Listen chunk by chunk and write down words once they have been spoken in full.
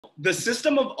The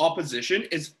system of opposition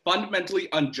is fundamentally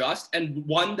unjust and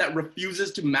one that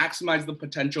refuses to maximize the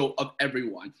potential of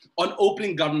everyone. On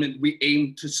opening government, we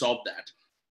aim to solve that.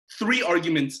 3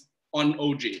 arguments on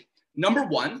OG. Number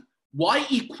 1, why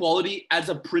equality as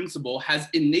a principle has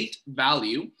innate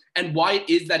value and why it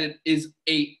is that it is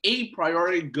a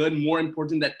priori good more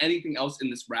important than anything else in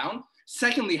this round.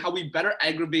 Secondly, how we better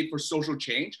aggravate for social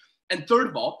change. And third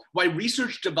of all, why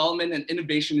research, development, and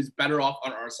innovation is better off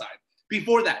on our side.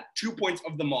 Before that, 2 points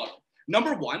of the model.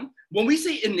 Number 1, when we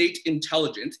say innate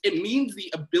intelligence, it means the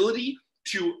ability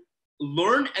to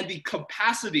learn and the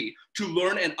capacity to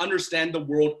learn and understand the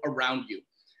world around you.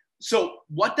 So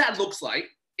what that looks like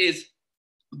is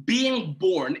being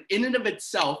born in and of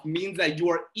itself means that you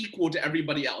are equal to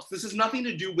everybody else. This has nothing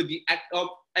to do with the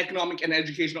economic and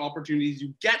educational opportunities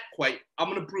you get quite. I'm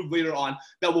going to prove later on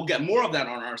that we'll get more of that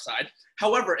on our side.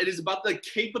 However, it is about the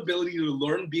capability to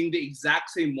learn being the exact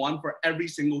same one for every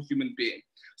single human being.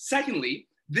 Secondly,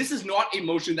 this is not a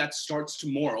motion that starts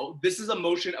tomorrow. This is a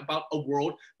motion about a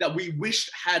world that we wish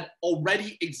had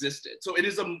already existed. So it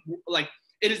is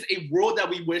a world that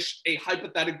we wish, a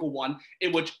hypothetical one,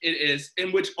 in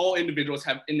which all individuals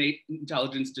have innate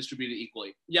intelligence distributed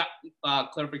equally. Yeah,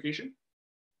 clarification?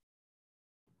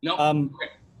 No? Okay.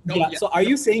 No, yeah, so are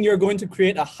you saying you're going to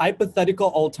create a hypothetical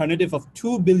alternative of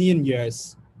 2 billion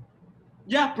years?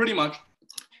 Yeah, pretty much.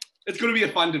 It's going to be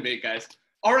a fun debate, guys.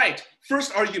 All right,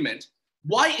 first argument.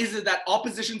 Why is it that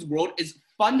opposition's world is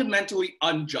fundamentally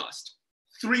unjust?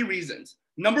 3 reasons.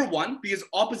 Number 1, because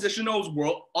opposition's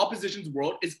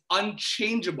world is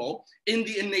unchangeable in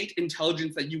the innate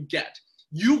intelligence that you get.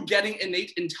 You getting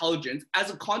innate intelligence as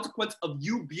a consequence of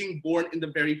you being born in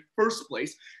the very first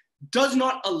place does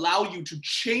not allow you to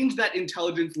change that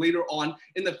intelligence later on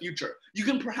in the future. You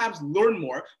can perhaps learn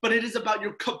more, but it is about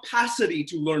your capacity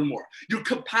to learn more, your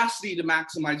capacity to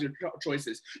maximize your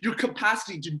choices, your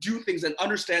capacity to do things and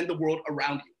understand the world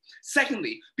around you.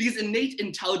 Secondly, because innate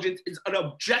intelligence is an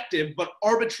objective but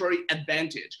arbitrary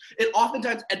advantage. It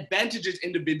oftentimes advantages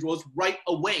individuals right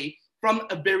away from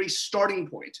a very starting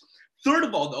point. Third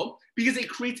of all, though, because it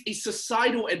creates a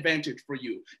societal advantage for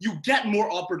you. You get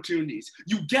more opportunities.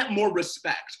 You get more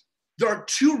respect. There are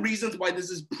 2 reasons why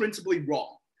this is principally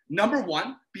wrong. Number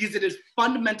 1, because it is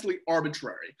fundamentally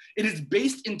arbitrary. It is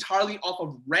based entirely off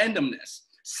of randomness.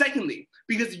 Secondly,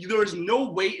 because there is no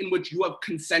way in which you have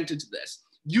consented to this.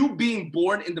 You being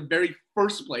born in the very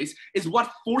first place is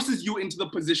what forces you into the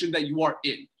position that you are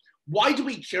in. Why do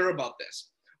we care about this?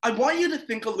 I want you to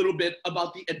think a little bit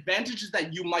about the advantages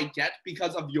that you might get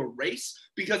because of your race,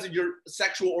 because of your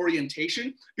sexual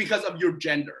orientation, because of your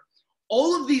gender.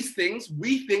 All of these things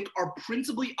we think are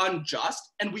principally unjust,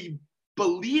 and we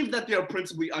believe that they are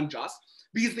principally unjust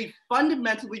because they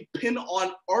fundamentally pin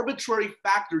on arbitrary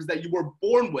factors that you were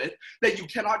born with that you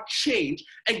cannot change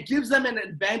and gives them an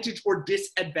advantage or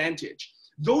disadvantage.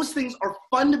 Those things are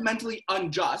fundamentally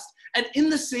unjust, and in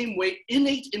the same way,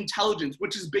 innate intelligence,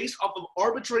 which is based off of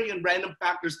arbitrary and random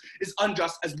factors, is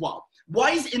unjust as well.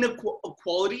 Why is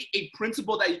inequality a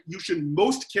principle that you should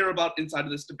most care about inside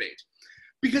of this debate?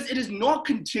 Because it is not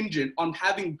contingent on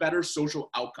having better social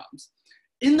outcomes.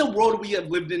 In the world we have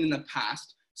lived in the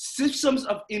past, systems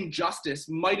of injustice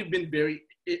might have been very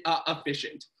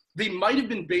efficient. They might have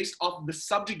been based off of the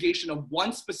subjugation of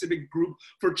one specific group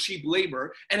for cheap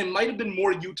labor, and it might have been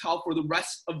more utile for the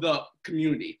rest of the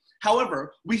community.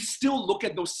 However, we still look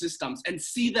at those systems and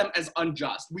see them as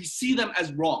unjust. We see them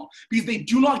as wrong because they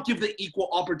do not give the equal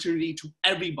opportunity to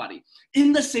everybody.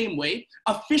 In the same way,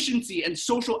 efficiency and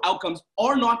social outcomes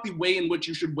are not the way in which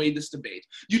you should weigh this debate.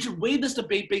 You should weigh this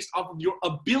debate based off of your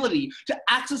ability to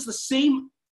access the same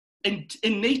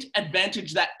innate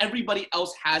advantage that everybody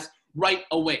else has right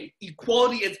away.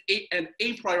 Equality is an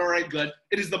a priori good.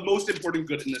 It is the most important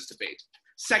good in this debate.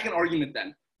 Second argument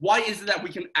then, why is it that we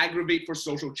can aggravate for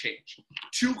social change?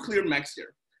 2 clear megs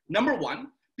here. Number 1,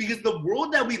 because the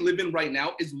world that we live in right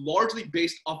now is largely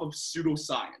based off of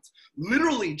pseudoscience.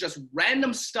 Literally just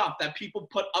random stuff that people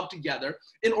put up together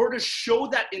in order to show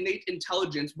that innate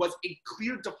intelligence was a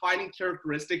clear defining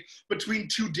characteristic between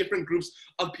 2 different groups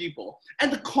of people.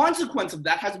 And the consequence of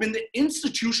that has been the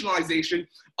institutionalization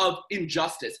of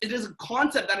injustice. It is a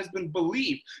concept that has been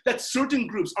believed that certain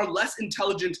groups are less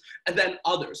intelligent than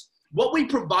others. What we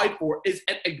provide for is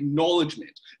an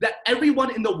acknowledgement that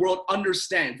everyone in the world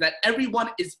understands that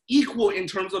everyone is equal in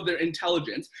terms of their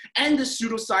intelligence and the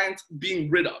pseudoscience being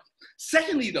rid of.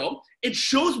 Secondly, though, it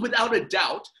shows without a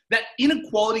doubt that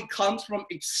inequality comes from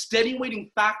extenuating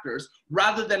factors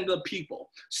rather than the people.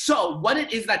 So when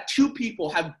it is that two people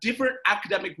have different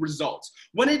academic results,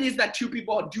 when it is that two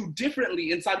people do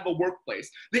differently inside of a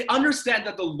workplace, they understand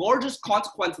that the largest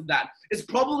consequence of that is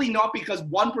probably not because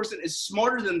one person is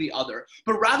smarter than the other,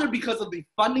 but rather because of the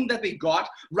funding that they got,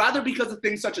 rather because of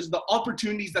things such as the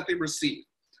opportunities that they receive.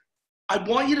 I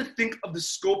want you to think of the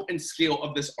scope and scale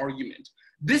of this argument.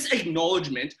 This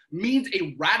acknowledgement means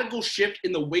a radical shift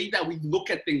in the way that we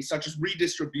look at things such as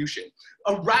redistribution,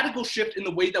 a radical shift in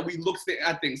the way that we look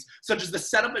at things such as the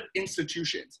setup of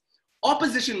institutions.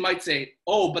 Opposition might say,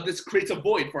 oh, but this creates a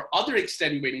void for other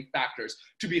extenuating factors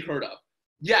to be heard of.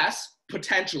 Yes,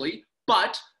 potentially,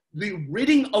 but the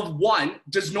ridding of one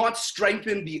does not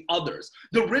strengthen the others.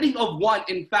 The ridding of one,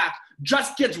 in fact,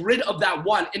 just gets rid of that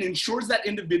one and ensures that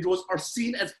individuals are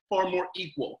seen as far more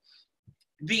equal.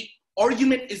 The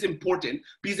argument is important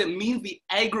because it means the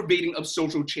aggravating of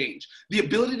social change, the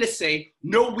ability to say,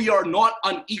 no, we are not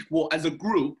unequal as a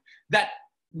group, that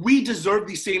we deserve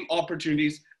the same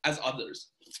opportunities as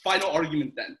others. Final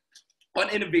argument then, on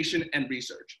innovation and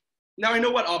research. Now I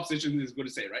know what opposition is going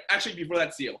to say, right? Actually, before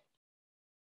that, Seal.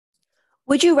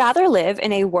 Would you rather live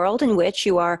in a world in which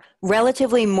you are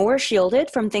relatively more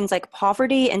shielded from things like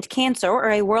poverty and cancer, or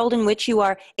a world in which you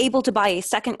are able to buy a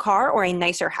second car or a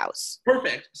nicer house?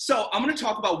 Perfect. So I'm going to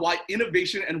talk about why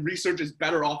innovation and research is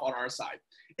better off on our side.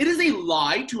 It is a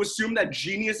lie to assume that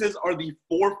geniuses are the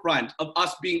forefront of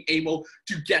us being able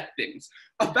to get things.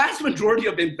 A vast majority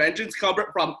of inventions come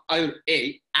from either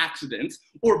A, accidents,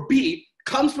 or B,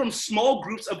 comes from small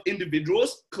groups of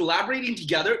individuals collaborating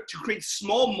together to create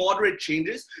small, moderate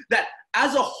changes that,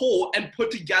 as a whole and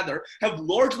put together, have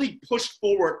largely pushed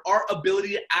forward our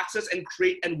ability to access and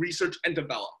create and research and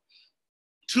develop.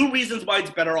 Two reasons why it's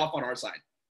better off on our side.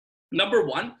 Number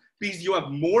one, because you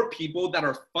have more people that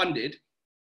are funded,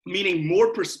 meaning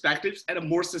more perspectives and a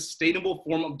more sustainable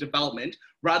form of development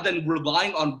rather than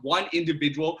relying on one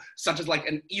individual, such as like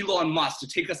an Elon Musk, to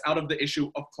take us out of the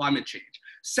issue of climate change.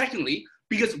 Secondly,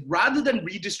 because rather than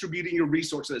redistributing your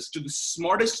resources to the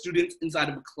smartest students inside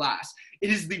of a class, it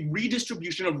is the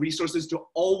redistribution of resources to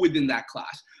all within that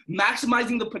class,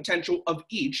 maximizing the potential of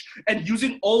each and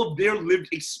using all of their lived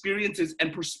experiences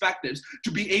and perspectives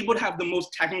to be able to have the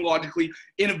most technologically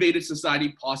innovative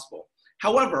society possible.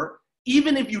 However,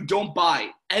 even if you don't buy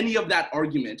any of that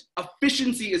argument,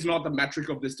 efficiency is not the metric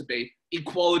of this debate,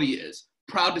 equality is.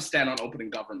 Proud to stand on opening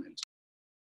government.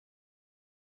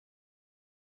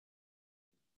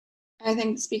 I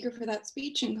thank the speaker for that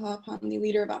speech and call upon the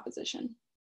leader of opposition.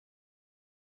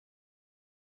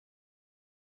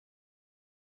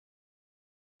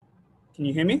 Can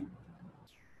you hear me?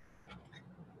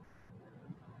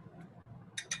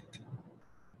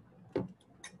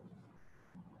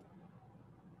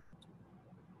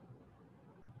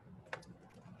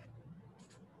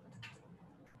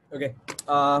 Okay,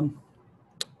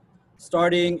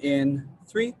 starting in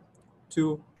 3,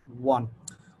 2, 1.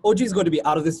 OG is going to be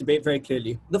out of this debate very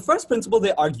clearly. The first principle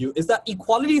they argue is that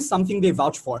equality is something they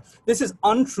vouch for. This is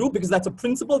untrue because that's a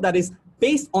principle that is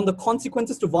based on the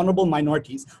consequences to vulnerable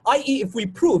minorities, i.e. if we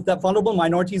prove that vulnerable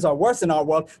minorities are worse in our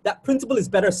world, that principle is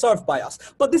better served by us.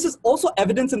 But this is also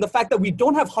evidence in the fact that we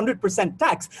don't have 100%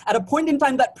 tax at a point in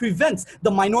time that prevents the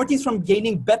minorities from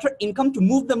gaining better income to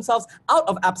move themselves out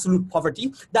of absolute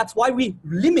poverty. That's why we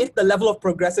limit the level of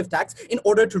progressive tax in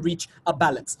order to reach a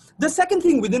balance. The second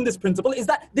thing within this principle is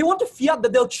that they want to fiat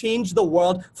that they'll change the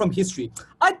world from history.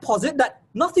 I posit that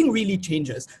nothing really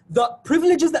changes. The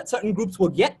privileges that certain groups will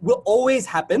get will always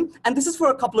happen, and this is for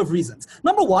a couple of reasons.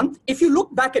 Number one, if you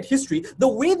look back at history, the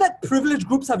way that privileged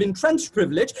groups have entrenched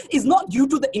privilege is not due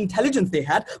to the intelligence they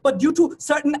had, but due to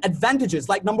certain advantages,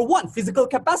 like number one, physical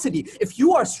capacity. If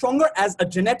you are stronger as a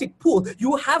genetic pool,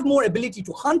 you have more ability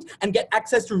to hunt and get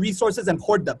access to resources and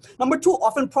hoard them. Number two,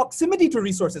 often proximity to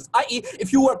resources, i.e.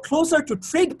 if you are closer to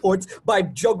trade ports by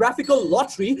geographical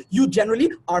lottery, you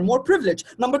generally are more privileged.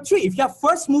 Number three, if you have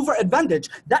first mover advantage,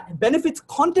 that benefits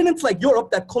continents like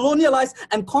Europe that colonialized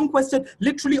and conquested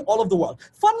literally all of the world.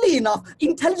 Funnily enough,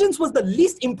 intelligence was the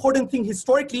least important thing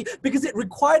historically because it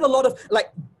required a lot of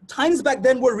times back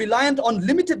then were reliant on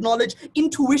limited knowledge,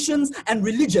 intuitions, and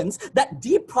religions that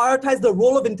deprioritized the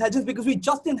role of intelligence because we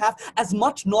just didn't have as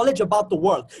much knowledge about the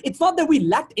world. It's not that we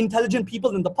lacked intelligent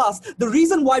people in the past. The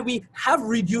reason why we have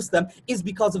reduced them is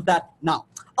because of that now.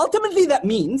 Ultimately, that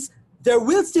means there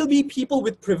will still be people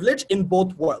with privilege in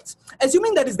both worlds.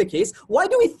 Assuming that is the case, why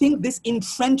do we think this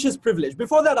entrenches privilege?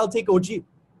 Before that, I'll take OG.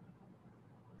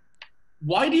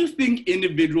 Why do you think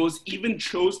individuals even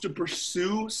chose to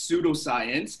pursue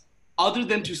pseudoscience other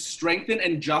than to strengthen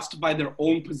and justify their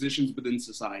own positions within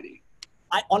society?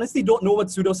 I honestly don't know what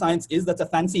pseudoscience is. That's a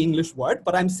fancy English word,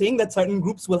 but I'm saying that certain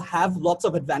groups will have lots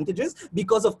of advantages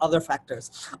because of other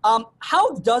factors.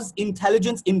 How does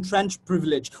intelligence entrench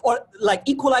privilege, or like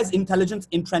equalize intelligence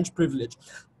entrench privilege?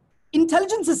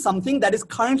 Intelligence is something that is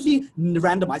currently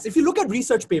randomized. If you look at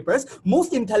research papers,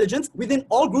 most intelligence within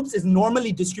all groups is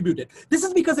normally distributed. This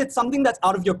is because it's something that's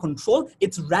out of your control.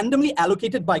 It's randomly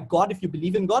allocated by God, if you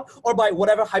believe in God, or by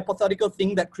whatever hypothetical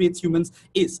thing that creates humans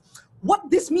is.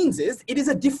 What this means is it is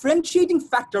a differentiating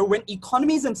factor when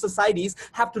economies and societies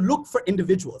have to look for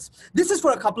individuals. This is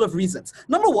for a couple of reasons.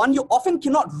 Number one, you often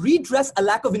cannot redress a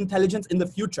lack of intelligence in the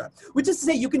future, which is to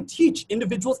say you can teach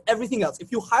individuals everything else.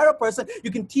 If you hire a person,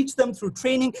 you can teach them through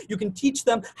training, you can teach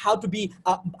them how to be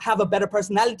have a better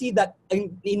personality that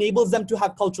enables them to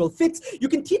have cultural fits. You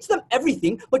can teach them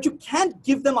everything, but you can't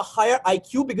give them a higher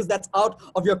IQ because that's out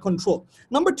of your control.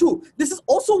 Number two, this is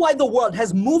also why the world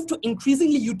has moved to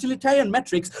increasingly utilitarian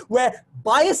metrics where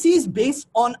biases based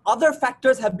on other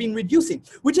factors have been reducing,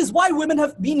 which is why women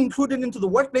have been included into the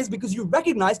workplace, because you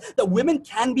recognize that women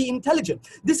can be intelligent.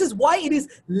 This is why it is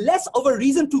less of a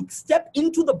reason to step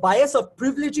into the bias of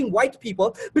privileging white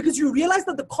people, because you realize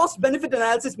that the cost-benefit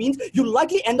analysis means you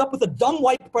likely end up with a dumb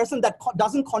white person that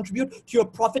doesn't contribute to your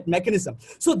profit mechanism.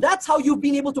 So that's how you've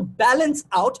been able to balance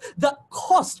out the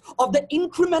cost of the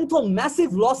incremental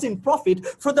massive loss in profit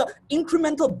for the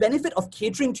incremental benefit of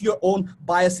catering to your own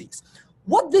biases.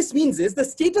 What this means is the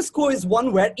status quo is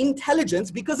one where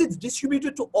intelligence, because it's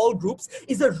distributed to all groups,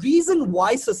 is a reason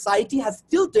why society has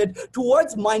tilted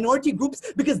towards minority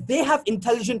groups, because they have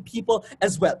intelligent people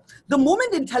as well. The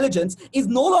moment intelligence is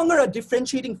no longer a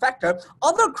differentiating factor,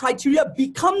 other criteria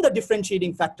become the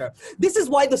differentiating factor. This is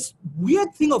why this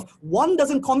weird thing of one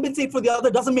doesn't compensate for the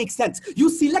other doesn't make sense. You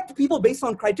select people based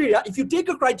on criteria. If you take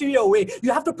a criteria away,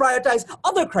 you have to prioritize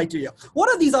other criteria. What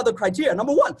are these other criteria?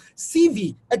 Number one,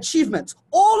 CV, achievements.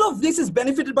 All of this is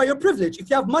benefited by your privilege. If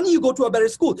you have money, you go to a better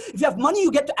school. If you have money, you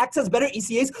get to access better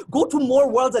ECAs, go to more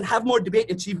worlds and have more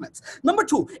debate achievements. Number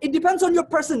two, it depends on your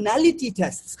personality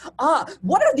tests.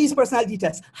 What are these personality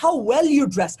tests? How well you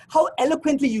dress, how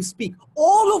eloquently you speak,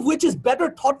 all of which is better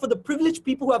taught for the privileged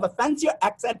people who have a fancier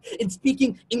accent in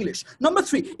speaking English. Number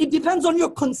three, it depends on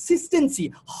your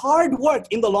consistency, hard work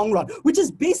in the long run, which is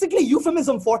basically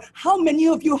euphemism for how many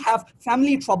of you have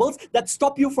family troubles that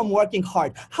stop you from working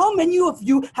hard. How many of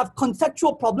you have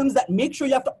conceptual problems that make sure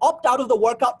you have to opt out of the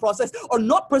workout process or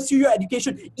not pursue your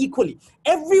education equally.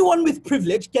 Everyone with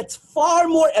privilege gets far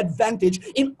more advantage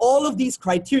in all of these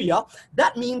criteria.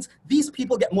 That means these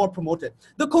people get more promoted.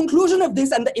 The conclusion of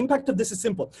this and the impact of this is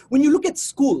simple. When you look at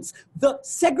schools, the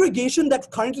segregation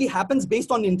that currently happens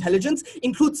based on intelligence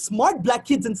includes smart black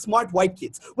kids and smart white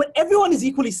kids. When everyone is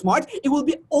equally smart, it will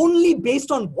be only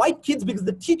based on white kids because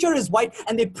the teacher is white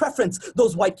and they preference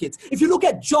those white kids. If you look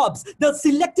at jobs, they'll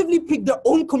selectively pick their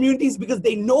own communities because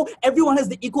they know everyone has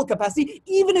the equal capacity.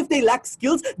 Even if they lack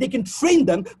skills, they can train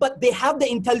them, but they have the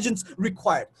intelligence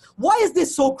required. Why is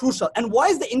this so crucial? And why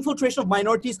is the infiltration of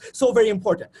minorities so very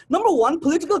important? Number one,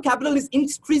 political capital is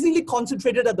increasingly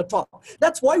concentrated at the top.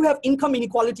 That's why we have income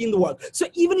inequality in the world. So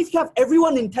even if you have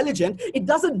everyone intelligent, it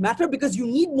doesn't matter because you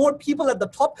need more people at the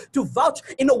top to vouch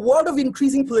in a world of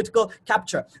increasing political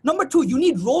capture. Number two, you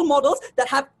need role models that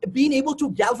have been able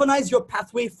to galvanize your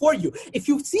pathway for you. If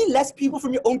you see less people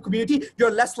from your own community,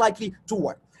 you're less likely to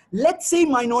work. Let's say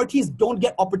minorities don't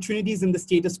get opportunities in the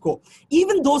status quo.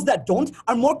 Even those that don't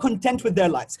are more content with their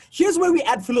lives. Here's where we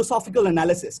add philosophical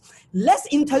analysis. Less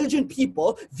intelligent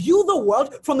people view the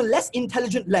world from a less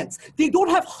intelligent lens. They don't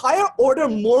have higher order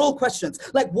moral questions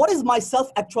like what is my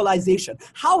self-actualization?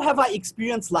 How have I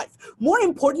experienced life? More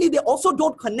importantly, they also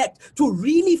don't connect to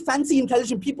really fancy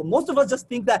intelligent people. Most of us just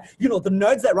think that, the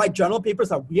nerds that write journal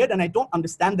papers are weird and I don't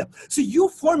understand them. So you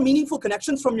form meaningful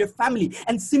connections from your family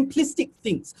and simplistic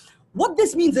things. What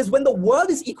this means is when the world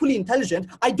is equally intelligent,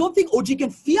 I don't think OG can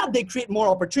fiat they create more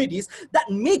opportunities that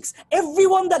makes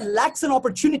everyone that lacks an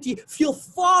opportunity feel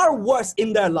far worse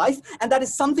in their life. And that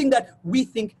is something that we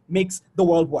think makes the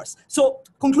world worse. So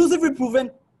conclusively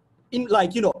proven in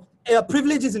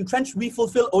privilege is entrenched, we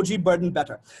fulfill OG burden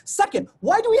better. Second,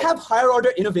 why do we have higher order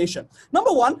innovation?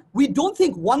 Number one, we don't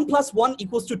think 1 + 1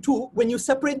 = 2 when you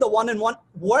separate the 1 and 1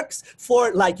 works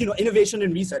for innovation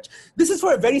and research. This is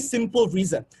for a very simple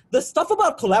reason. The stuff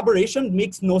about collaboration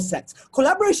makes no sense.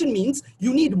 Collaboration means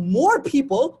you need more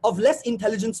people of less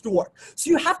intelligence to work. So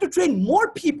you have to train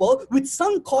more people with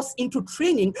some costs into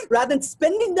training rather than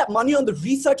spending that money on the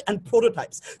research and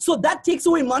prototypes. So that takes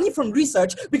away money from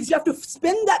research because you have to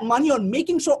spend that money on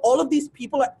making sure all of these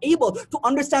people are able to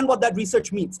understand what that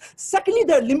research means. Secondly,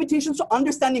 there are limitations to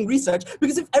understanding research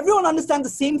because if everyone understands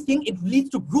the same thing, it leads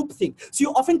to groupthink. So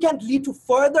you often can't lead to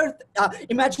further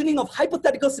imagining of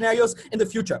hypothetical scenarios in the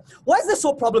future. Why is this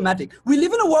so problematic? We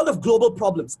live in a world of global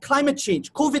problems, climate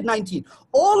change, COVID-19.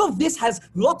 All of this has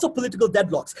lots of political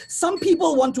deadlocks. Some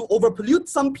people want to overpollute,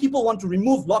 some people want to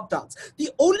remove lockdowns.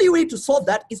 The only way to solve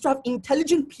that is to have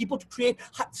intelligent people to create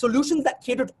solutions that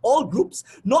cater to all groups,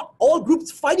 not all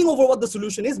groups fighting over what the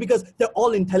solution is because they're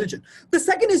all intelligent. The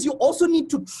second is you also need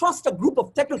to trust a group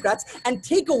of technocrats and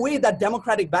take away that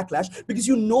democratic backlash because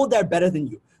you know they're better than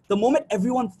you. The moment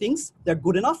everyone thinks they're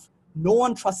good enough, no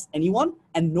one trusts anyone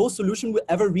and no solution will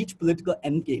ever reach political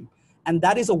endgame. And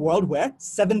that is a world where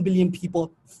 7 billion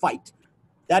people fight.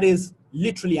 That is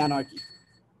literally anarchy.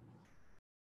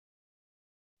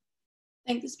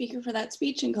 Thank the speaker for that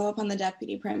speech and call upon the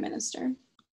Deputy Prime Minister.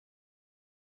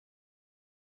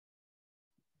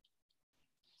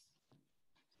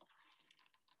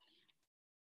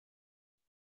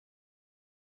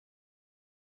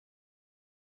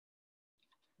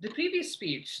 The previous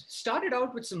speech started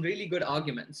out with some really good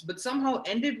arguments, but somehow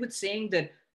ended with saying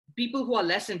that people who are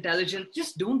less intelligent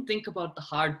just don't think about the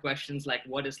hard questions like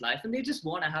what is life, and they just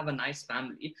want to have a nice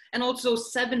family. And also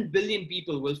 7 billion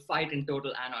people will fight in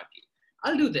total anarchy.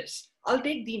 I'll do this. I'll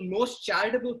take the most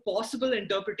charitable possible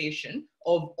interpretation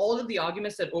of all of the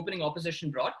arguments that opening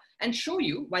opposition brought and show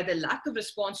you why the lack of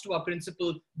response to our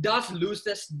principle does lose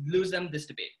them this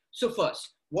debate. So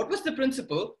first, what was the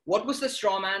principle? What was the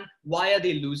straw man? Why are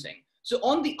they losing? So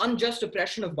on the unjust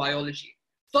oppression of biology,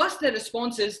 first, their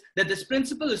response is that this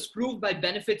principle is proved by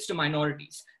benefits to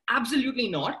minorities. Absolutely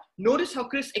not. Notice how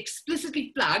Chris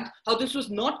explicitly flagged how this was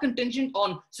not contingent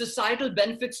on societal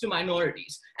benefits to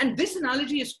minorities. And this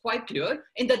analogy is quite clear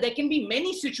in that there can be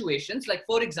many situations, like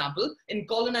for example, in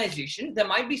colonization, there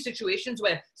might be situations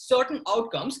where certain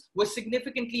outcomes were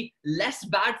significantly less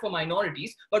bad for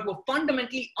minorities, but were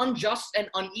fundamentally unjust and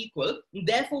unequal.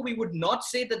 Therefore, we would not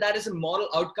say that that is a moral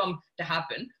outcome to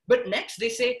happen. But next, they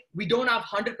say we don't have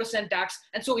 100% tax,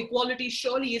 and so equality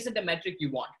surely isn't a metric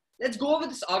you want. Let's go over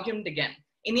this argument again.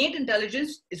 Innate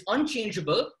intelligence is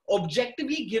unchangeable,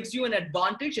 objectively gives you an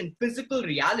advantage in physical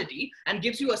reality and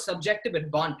gives you a subjective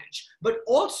advantage. But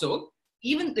also,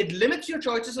 even it limits your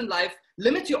choices in life,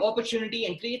 limits your opportunity,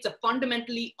 and creates a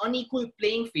fundamentally unequal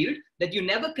playing field that you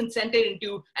never consented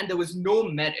into and there was no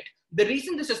merit. The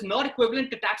reason this is not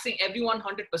equivalent to taxing everyone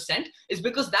 100% is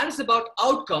because that is about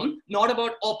outcome, not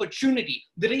about opportunity.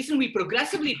 The reason we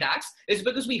progressively tax is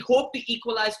because we hope to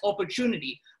equalize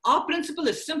opportunity. Our principle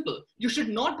is simple. You should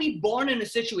not be born in a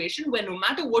situation where no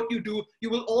matter what you do, you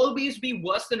will always be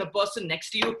worse than a person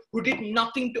next to you who did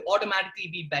nothing to automatically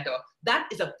be better. That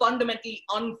is a fundamentally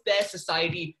unfair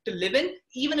society to live in,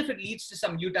 even if it leads to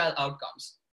some utile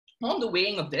outcomes. On the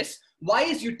weighing of this, why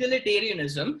is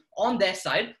utilitarianism on their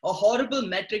side a horrible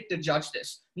metric to judge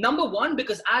this? Number one,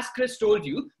 because as Chris told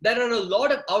you, there are a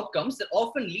lot of outcomes that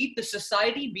often lead to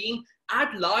society being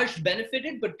at large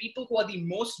benefited, but people who are the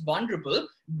most vulnerable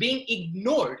being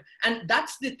ignored. And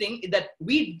that's the thing that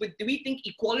we think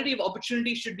equality of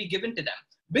opportunity should be given to them.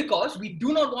 Because we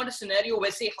do not want a scenario where,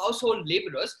 say, household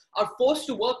laborers are forced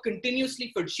to work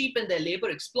continuously for cheap and their labor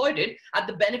exploited at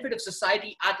the benefit of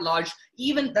society at large,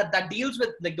 even that deals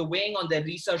with like the weighing on their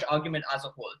research argument as a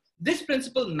whole. This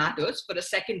principle matters for a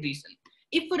second reason.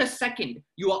 If for a second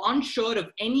you are unsure of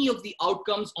any of the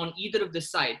outcomes on either of the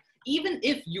side, even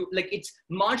if you it's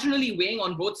marginally weighing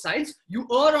on both sides, you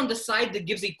err on the side that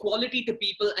gives equality to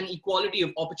people and equality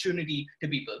of opportunity to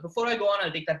people. Before I go on,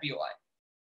 I'll take that POI.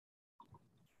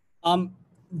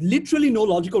 Literally no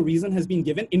logical reason has been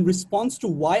given in response to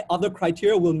why other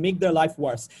criteria will make their life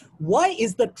worse. Why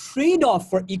is the trade-off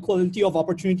for equality of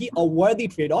opportunity a worthy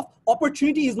trade-off?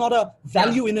 Opportunity is not a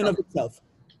value in and of itself.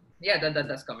 Yeah,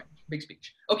 that's coming. Big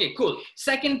speech. Okay, cool.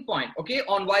 Second point, okay,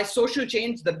 on why social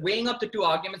change, that weighing up the two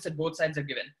arguments that both sides have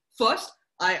given. First,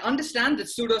 I understand that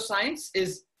pseudoscience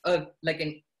is like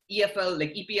an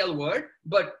EPL word,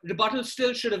 but rebuttal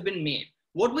still should have been made.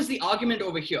 What was the argument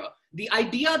over here? The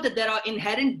idea that there are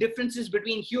inherent differences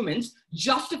between humans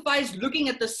justifies looking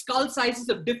at the skull sizes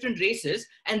of different races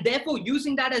and therefore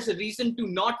using that as a reason to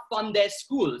not fund their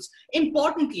schools.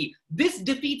 Importantly, this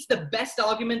defeats the best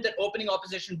argument that opening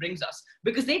opposition brings us,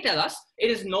 because they tell us it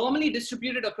is normally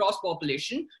distributed across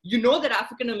population. You know that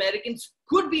African Americans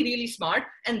could be really smart,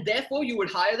 and therefore you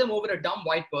would hire them over a dumb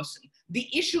white person. The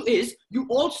issue is you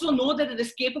also know that it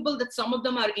is capable that some of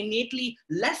them are innately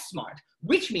less smart,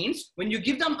 which means when you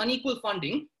give them unequal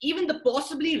funding, even the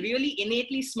possibly really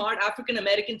innately smart African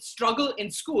Americans struggle in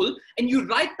school, and you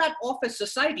write that off as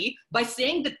society by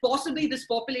saying that possibly this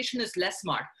population is less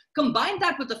smart. Combine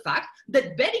that with the fact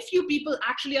that very few people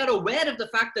actually are aware of the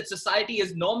fact that society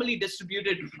is normally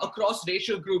distributed across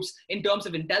racial groups in terms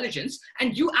of intelligence,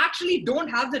 and you actually don't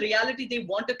have the reality they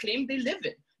want to claim they live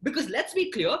in. Because let's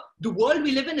be clear, the world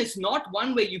we live in is not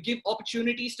one where you give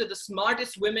opportunities to the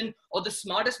smartest women or the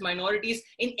smartest minorities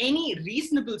in any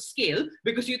reasonable scale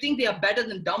because you think they are better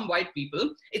than dumb white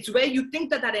people. It's where you think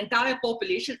that that entire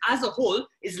population as a whole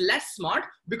is less smart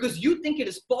because you think it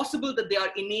is possible that they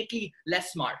are innately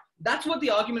less smart. That's what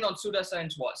the argument on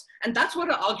pseudoscience was. And that's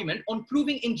what our argument on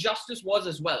proving injustice was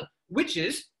as well, which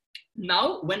is,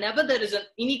 now, whenever there is an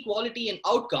inequality in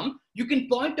outcome, you can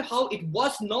point to how it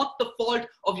was not the fault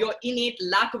of your innate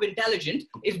lack of intelligence.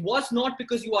 It was not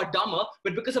because you are dumber,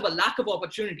 but because of a lack of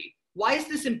opportunity. Why is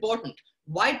this important?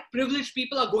 White privileged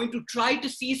people are going to try to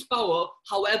seize power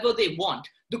however they want.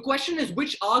 The question is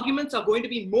which arguments are going to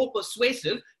be more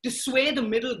persuasive to sway the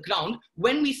middle ground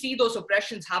when we see those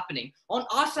oppressions happening. On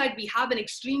our side, we have an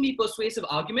extremely persuasive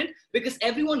argument because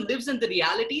everyone lives in the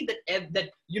reality that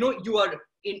you are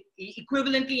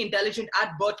equivalently intelligent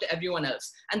at birth to everyone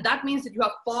else. And that means that you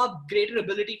have far greater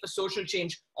ability for social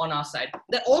change on our side.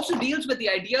 That also deals with the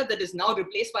idea that is now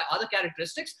replaced by other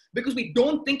characteristics because we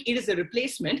don't think it is a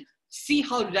replacement. See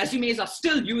how resumes are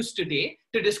still used today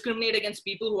to discriminate against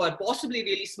people who are possibly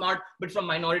really smart, but from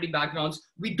minority backgrounds.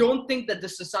 We don't think that the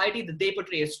society that they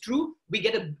portray is true. We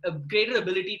get a greater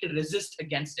ability to resist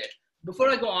against it. Before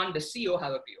I go on, does CEO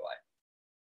have a POI?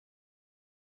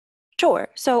 Sure.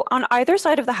 So on either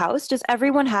side of the house, does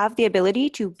everyone have the ability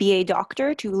to be a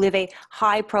doctor, to live a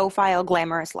high-profile,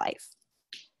 glamorous life?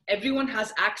 Everyone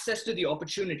has access to the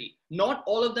opportunity. Not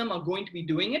all of them are going to be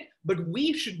doing it, but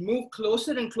we should move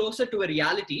closer and closer to a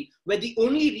reality where the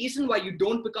only reason why you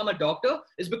don't become a doctor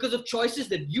is because of choices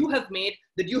that you have made,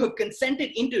 that you have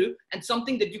consented into, and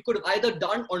something that you could have either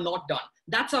done or not done.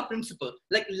 That's our principle.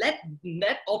 Like, let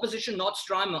opposition not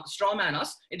strawman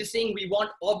us into saying we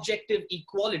want objective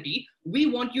equality. We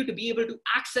want you to be able to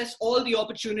access all the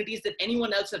opportunities that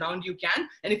anyone else around you can.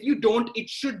 And if you don't, it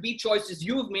should be choices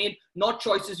you have made, not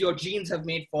choices your genes have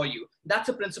made for you. That's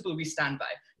a principle we stand by.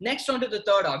 Next, on to the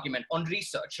third argument on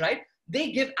research, right?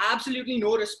 They give absolutely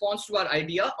no response to our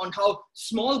idea on how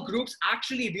small groups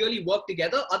actually really work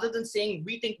together other than saying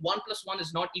we think 1 + 1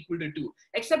 is not equal to 2.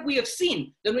 Except we have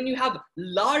seen that when you have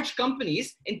large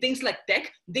companies in things like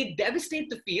tech, they devastate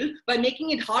the field by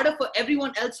making it harder for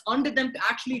everyone else under them to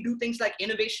actually do things like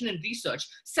innovation and research.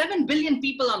 7 billion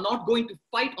people are not going to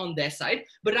fight on their side,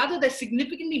 but rather they're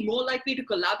significantly more likely to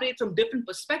collaborate from different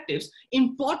perspectives.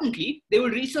 Importantly, they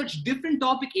will research different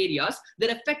topic areas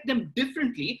that affect them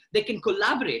differently. They can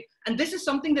collaborate. And this is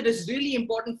something that is really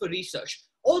important for research.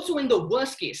 Also, in the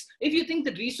worst case, if you think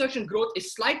that research and growth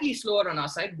is slightly slower on our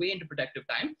side, way into productive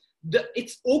time,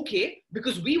 it's okay,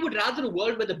 because we would rather a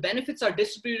world where the benefits are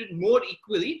distributed more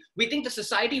equally. We think the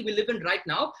society we live in right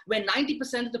now, where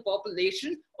 90% of the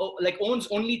population owns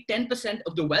only 10%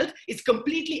 of the wealth, is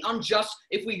completely unjust.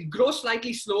 If we grow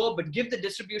slightly slower but give the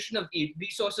distribution of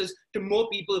resources to more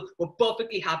people, we're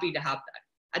perfectly happy to have that.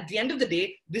 At the end of the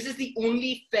day, this is the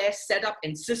only fair setup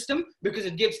and system because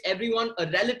it gives everyone a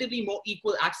relatively more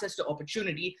equal access to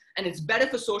opportunity, and it's better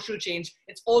for social change.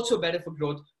 It's also better for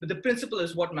growth, but the principle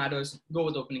is what matters. Go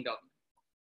with opening government.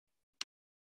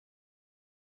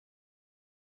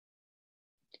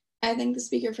 I thank the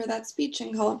speaker for that speech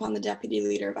and call upon the Deputy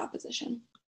Leader of Opposition.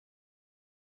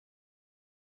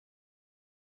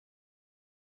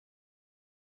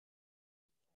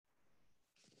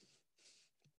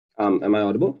 Am I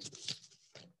audible? Just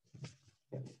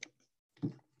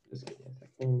give me a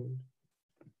second.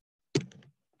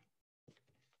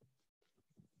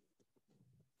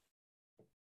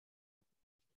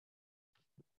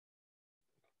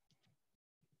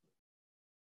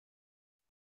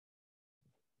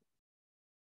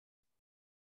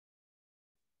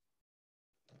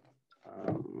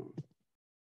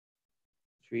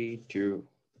 Three, two,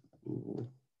 one.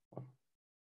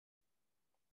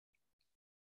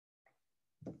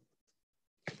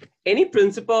 any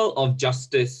principle of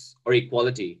justice or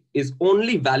equality is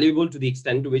only valuable to the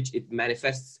extent to which it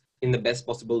manifests in the best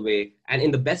possible way and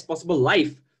in the best possible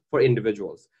life for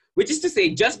individuals. Which is to say,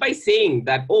 just by saying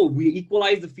that, oh, we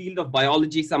equalize the field of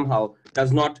biology somehow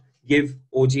does not give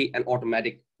OG an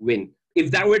automatic win.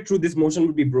 If that were true, this motion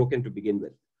would be broken to begin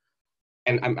with.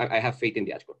 And I have faith in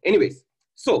the article. Anyways,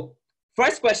 so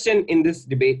first question in this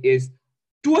debate is,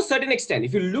 to a certain extent,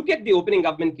 if you look at the opening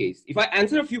government case, if I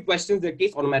answer a few questions, the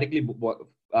case automatically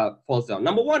falls down.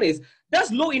 Number one is,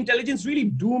 does low intelligence really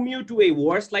doom you to a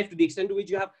worse life to the extent to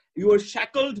which you are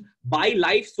shackled by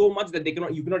life so much that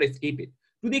you cannot escape it?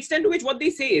 To the extent to which what they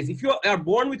say is, if you are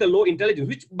born with a low intelligence,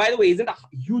 which by the way isn't a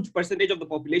huge percentage of the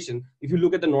population, if you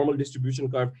look at the normal distribution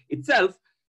curve itself,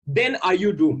 then are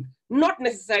you doomed? Not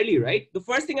necessarily, right? The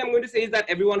first thing I'm going to say is that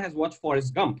everyone has watched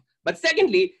Forrest Gump. But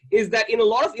secondly, is that in a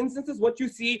lot of instances, what you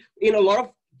see in a lot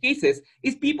of cases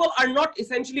is people are not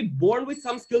essentially born with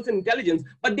some skills and intelligence,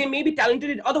 but they may be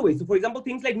talented in other ways. So for example,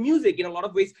 things like music, in a lot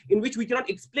of ways in which we cannot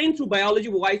explain through biology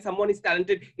why someone is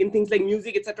talented in things like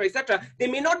music, etc., etc. They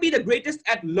may not be the greatest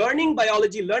at learning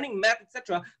biology, learning math,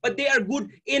 etc., but they are good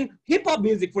in hip hop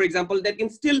music, for example, that can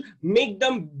still make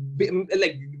them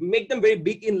very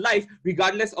big in life,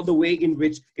 regardless of the way in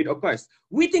which it occurs.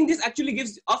 We think this actually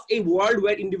gives us a world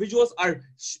where individuals are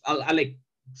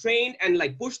trained and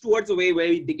pushed towards a way where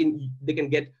they can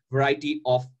get variety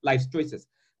of life's choices.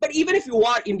 But even if you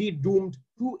are indeed doomed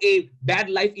to a bad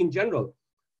life in general,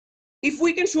 if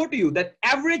we can show to you that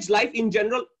average life in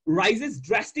general rises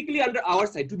drastically under our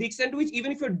side, to the extent to which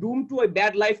even if you're doomed to a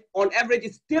bad life, on average,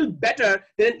 it's still better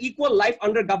than an equal life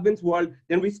under government's world,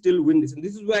 then we still win this. And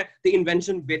this is where the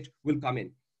invention bit will come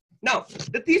in. Now,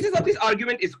 the thesis of this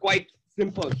argument is quite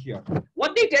simple here.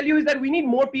 What they tell you is that we need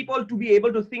more people to be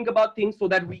able to think about things so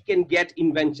that we can get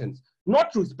inventions.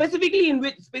 Not true. Specifically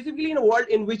in a world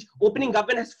in which opening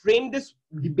government has framed this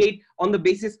debate on the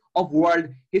basis of world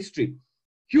history.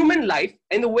 Human life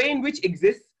and the way in which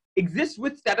exists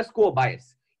with status quo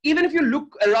bias. Even if you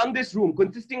look around this room,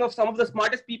 consisting of some of the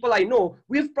smartest people I know,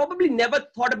 we've probably never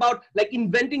thought about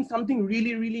inventing something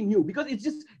really, really new, because it's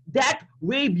just that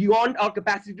way beyond our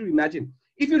capacity to imagine.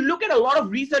 If you look at a lot of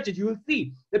researchers, you will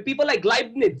see that people like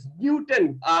Leibniz,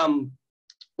 Newton,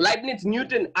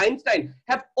 Einstein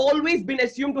have always been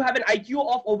assumed to have an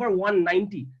IQ of over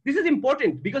 190. This is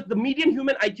important because the median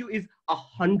human IQ is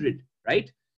 100,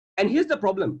 right? And here's the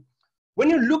problem.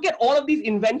 When you look at all of these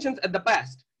inventions at the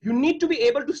past, you need to be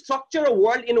able to structure a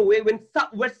world in a way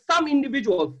where some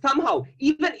individuals somehow,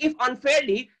 even if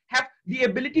unfairly, have the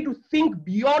ability to think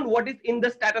beyond what is in the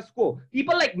status quo.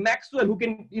 People like Maxwell, who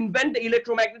can invent the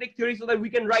electromagnetic theory so that we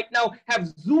can right now have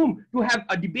Zoom to have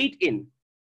a debate in.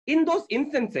 In those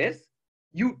instances,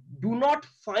 you do not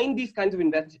find these kinds of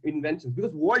inventions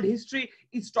because world history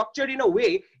is structured in a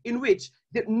way in which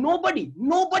nobody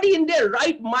in their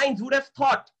right minds would have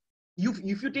thought,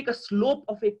 if you take a slope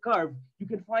of a curve, you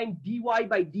can find dy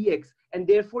by dx and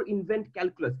therefore invent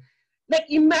calculus.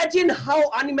 Imagine how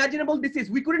unimaginable this is.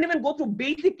 We couldn't even go through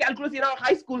basic calculus in our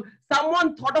high school.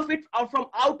 Someone thought of it from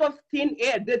out of thin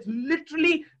air. There's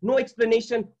literally no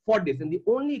explanation for this. And the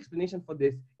only explanation for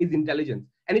this is intelligence.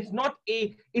 And it's not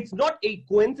a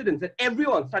coincidence that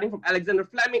everyone, starting from Alexander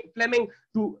Fleming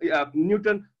to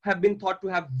Newton, have been thought to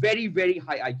have very, very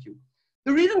high IQ.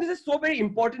 The reason this is so very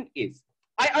important is,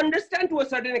 I understand to a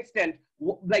certain extent,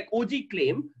 like OG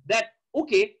claim, that,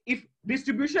 okay, if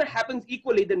distribution happens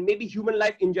equally, then maybe human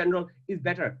life in general is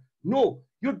better. No,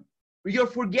 you're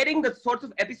forgetting the sorts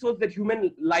of episodes that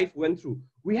human life went through.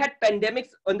 We had pandemics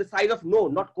on the size of,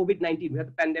 not COVID-19. We had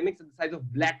the pandemics on the size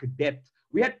of Black Death.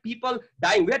 We had people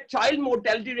dying. We had child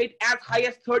mortality rate as high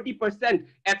as 30%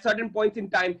 at certain points in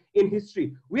time in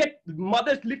history. We had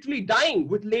mothers literally dying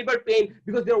with labor pain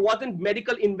because there wasn't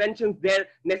medical inventions there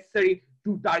necessary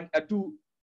to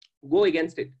go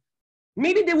against it.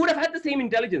 Maybe they would have had the same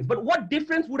intelligence, but what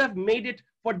difference would have made it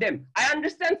for them? I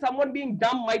understand someone being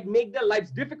dumb might make their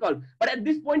lives difficult, but at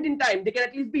this point in time, they can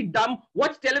at least be dumb,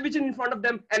 watch television in front of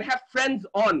them, and have friends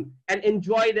on and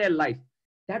enjoy their life.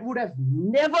 That would have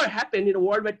never happened in a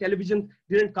world where television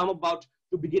didn't come about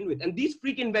to begin with. And these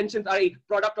freak inventions are a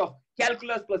product of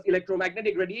calculus plus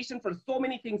electromagnetic radiation for so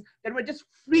many things that were just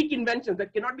freak inventions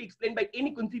that cannot be explained by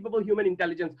any conceivable human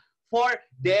intelligence for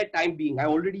their time being. I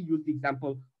already used the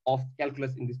example of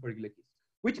calculus in this particular case,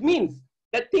 which means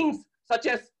that things such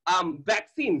as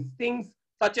vaccines, things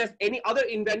such as any other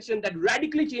invention that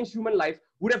radically changed human life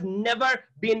would have never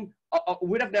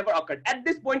occurred. At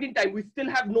this point in time, we still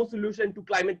have no solution to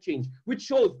climate change, which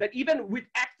shows that even with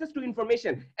access to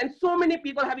information and so many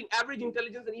people having average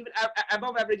intelligence and even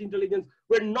above average intelligence,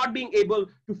 we're not being able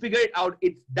to figure it out.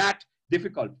 It's that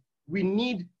difficult. we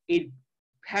need a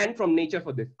hand from nature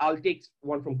for this. I'll take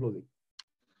one from closing.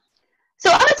 So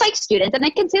I'm a psych student, and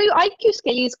I can tell you IQ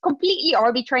scale is completely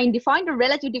arbitrary and define the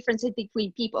relative differences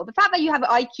between people. The fact that you have an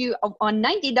IQ of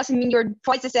 90 doesn't mean you're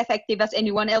twice as effective as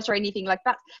anyone else or anything like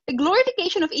that. The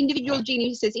glorification of individual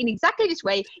geniuses in exactly this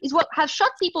way is what has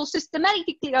shut people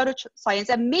systematically out of science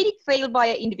and made it fail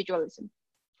via individualism.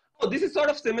 Oh, this is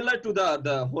sort of similar to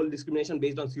the whole discrimination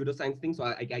based on pseudoscience thing. So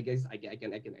I guess I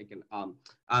can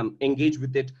engage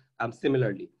with it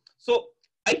similarly. So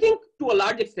I think to a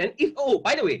large extent,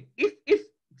 by the way, if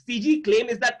CG claim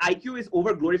is that IQ is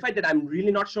over glorified, then I'm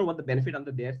really not sure what the benefit on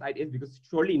their side is, because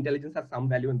surely intelligence has some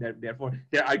value, and therefore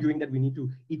they're arguing that we need to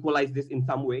equalize this in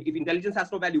some way. If intelligence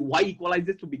has no value, why equalize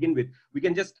this to begin with? We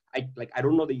can just, I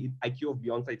don't know the IQ of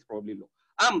Beyonce, it's probably low.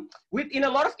 In a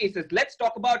lot of cases, let's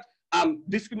talk about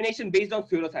discrimination based on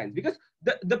pseudoscience, because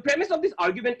the premise of this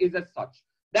argument is as such,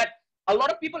 that a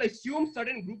lot of people assume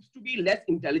certain groups to be less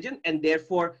intelligent, and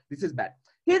therefore this is bad.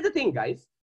 Here's the thing, guys.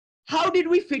 How did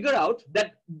we figure out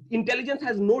that intelligence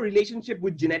has no relationship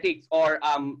with genetics or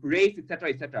race, etc.,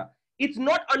 etc.? It's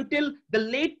not until the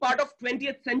late part of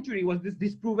 20th century was this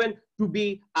disproven to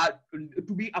be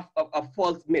a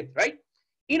false myth, right?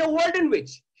 In a world in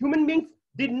which human beings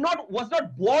was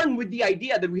not born with the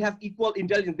idea that we have equal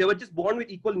intelligence, they were just born with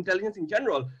equal intelligence in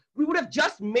general, we would have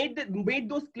just made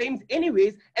those claims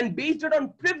anyways and based it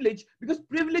on privilege, because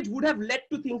privilege would have led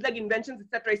to things like inventions,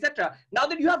 etc., etc. Now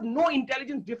that you have no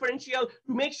intelligence differential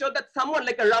to make sure that someone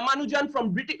like a Ramanujan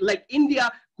from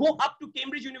India go up to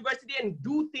Cambridge University and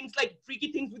do things like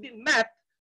freaky things within math,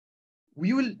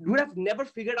 we would have never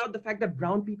figured out the fact that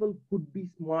brown people could be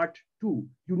smart too.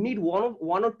 You need one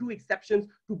or two exceptions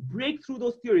to break through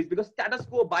those theories, because status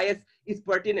quo bias is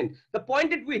pertinent. The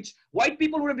point at which white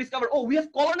people would have discovered, oh, we have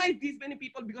colonized these many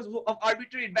people because of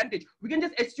arbitrary advantage, we can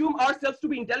just assume ourselves to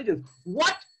be intelligent.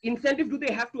 What incentive do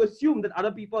they have to assume that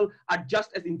other people are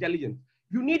just as intelligent?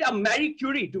 You need a Marie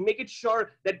Curie to make it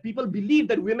sure that people believe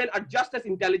that women are just as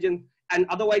intelligent, and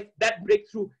otherwise that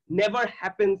breakthrough never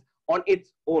happens on its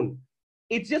own.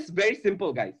 It's just very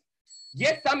simple, guys.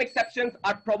 Yes, some exceptions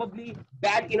are probably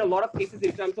bad in a lot of cases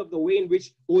in terms of the way in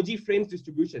which OG frames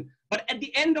distribution. But at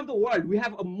the end of the world, we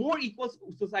have a more equal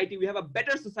society. We have a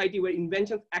better society where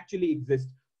inventions actually exist.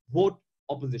 Vote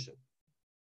opposition.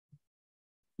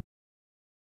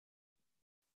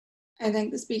 I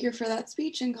thank the speaker for that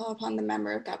speech and call upon the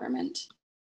member of government.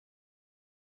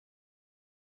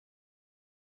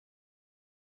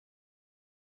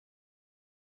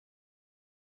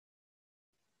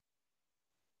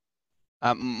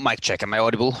 Mic check, am I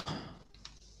audible?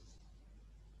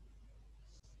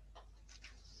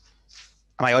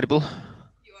 Am I audible?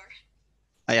 You are.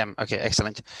 I am, okay,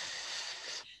 excellent.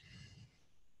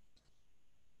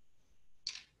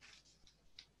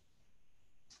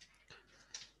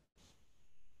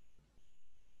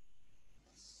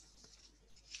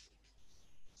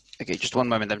 Okay, just one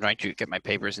moment, I'm trying to get my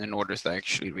papers in order so I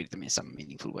actually read them in some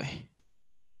meaningful way.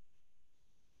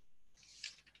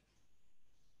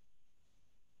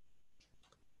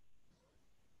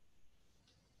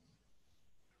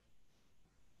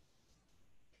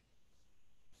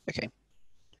 Okay.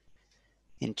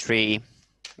 In 3,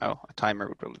 oh, a timer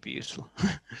would probably be useful.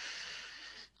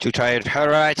 Too tired. All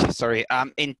right. Sorry.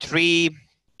 In 3,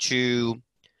 2,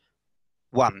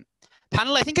 1.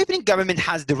 Panel, I think opening government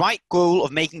has the right goal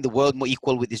of making the world more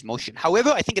equal with this motion.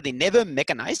 However, I think that they never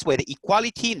mechanized where the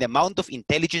equality in the amount of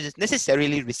intelligence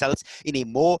necessarily results in a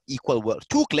more equal world.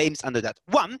 2 claims under that.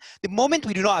 1, the moment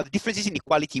we do not have differences in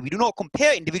equality, we do not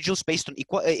compare individuals based on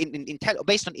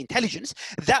based on intelligence.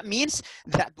 That means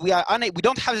that we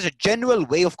don't have a general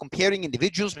way of comparing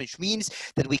individuals, which means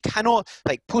that we cannot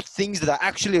put things that are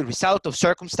actually a result of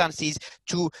circumstances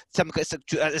to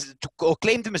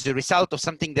claim them as a result of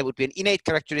something that would be an innate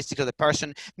characteristic of the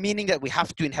person, meaning that we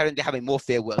have to inherently have a more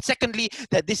fair world. Secondly,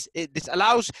 that this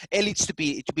allows elites to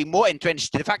be more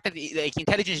entrenched. The fact that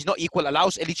intelligence is not equal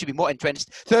allows elites to be more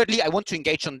entrenched. Thirdly, I want to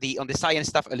engage on the science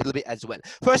stuff a little bit as well.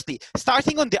 Firstly,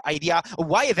 starting on the idea of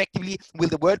why effectively will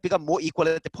the world become more equal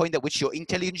at the point at which your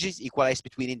intelligence is equalized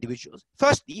between individuals.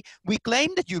 Firstly, we claim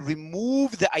that you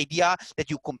remove the idea that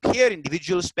you compare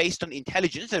individuals based on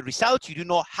intelligence. As a result, you do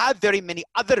not have very many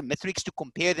other metrics to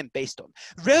compare them based on.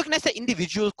 Recognize that that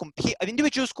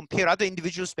individuals compare other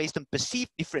individuals based on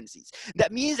perceived differences.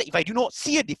 That means that if I do not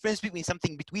see a difference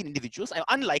between individuals, I'm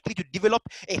unlikely to develop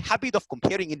a habit of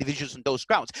comparing individuals on those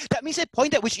grounds. That means a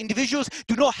point at which individuals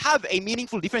do not have a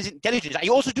meaningful difference in intelligence. I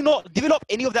also do not develop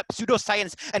any of that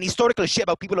pseudoscience and historical shit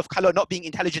about people of color not being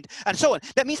intelligent and so on.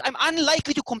 That means I'm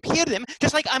unlikely to compare them,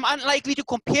 just like I'm unlikely to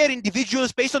compare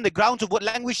individuals based on the grounds of what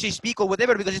language they speak or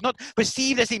whatever, because it's not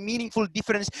perceived as a meaningful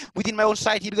difference within my own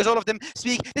society because all of them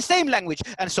speak the same language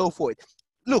and so forth.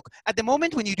 Look, at the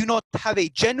moment when you do not have a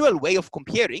general way of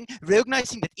comparing,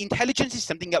 recognizing that intelligence is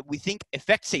something that we think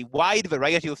affects a wide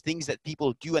variety of things that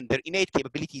people do and their innate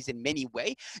capabilities in many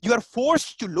ways, you are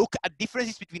forced to look at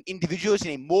differences between individuals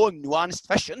in a more nuanced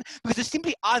fashion because there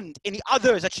simply aren't any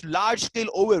other such large-scale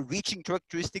overreaching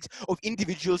characteristics of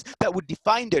individuals that would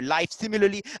define their life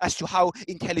similarly as to how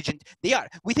intelligent they are.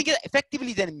 We think it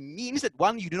effectively then means that,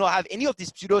 one, you do not have any of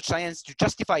this pseudoscience to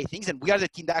justify things, and we are the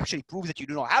team that actually proves that you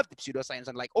do not have the pseudoscience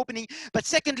like opening, but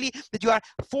secondly, that you are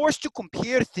forced to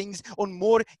compare things on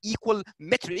more equal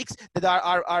metrics that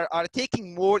are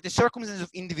taking more the circumstances of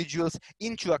individuals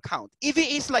into account. If it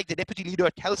is like the deputy leader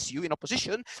tells you in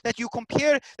opposition that you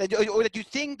compare or that you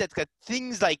think that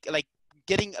things like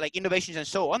getting like innovations and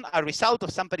so on are a result of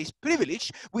somebody's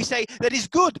privilege, we say that is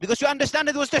good because you understand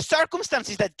that it was the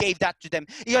circumstances that gave that to them.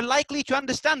 You're likely to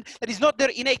understand that it's not their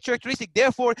innate characteristic.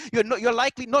 Therefore, you're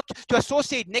likely not to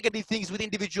associate negative things with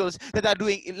individuals that are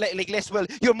doing like less well.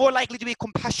 You're more likely to be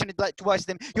compassionate towards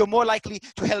them. You're more likely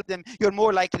to help them. You're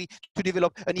more likely to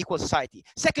develop an equal society.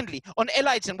 Secondly, on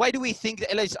elites, and why do we think the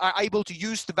elites are able to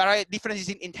use the differences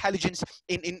in intelligence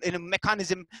in a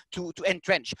mechanism to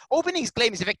entrench? Opening's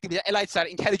claim is effectively that elites are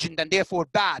intelligent and therefore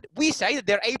bad. We say that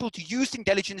they're able to use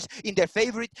intelligence in their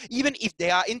favor, even if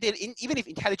even if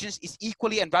intelligence is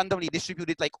equally and randomly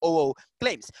distributed, like OO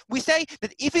claims. We say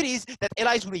that if it is that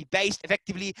elites will be based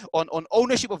effectively on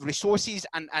ownership of resources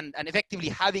and effectively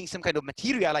having some kind of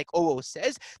material, like OO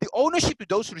says, the ownership to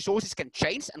those resources can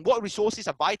change, and what resources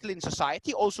are vital in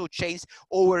society also change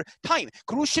over time.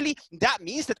 Crucially, that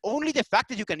means that only the fact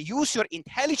that you can use your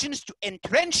intelligence to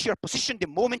entrench your position the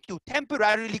moment you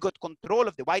temporarily got control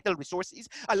of the vital resources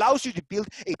allows you to build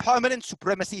a permanent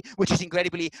supremacy, which is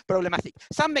incredibly problematic.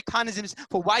 Some mechanisms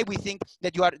for why we think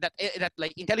that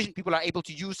like intelligent people are able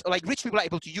to use, or like rich people are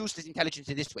able to use this intelligence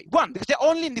in this way. One, because the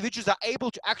only individuals are able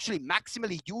to actually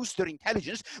maximally use their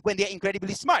intelligence when they're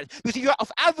incredibly smart. Because if you're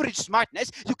of average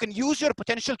smartness, you can use your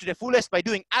potential to the fullest by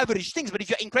doing average things. But if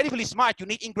you're incredibly smart, you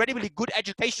need incredibly good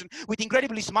education with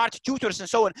incredibly smart tutors and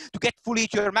so on to get fully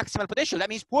to your maximal potential. That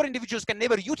means poor individuals can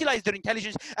never utilize their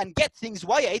intelligence and get things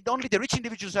via it. Only the rich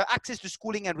individuals have access to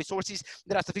schooling and resources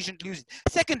that are sufficient to use it.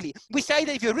 Secondly, we say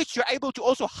that if you're rich, you're able to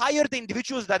also hire the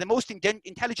individuals that are the most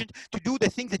intelligent to do the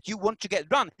things that you want to get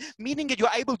done, meaning that you're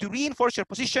able to reinforce your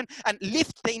position and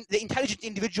lift the intelligent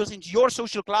individuals into your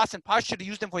social class and partially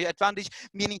use them for your advantage,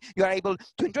 meaning you are able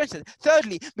to entrench it.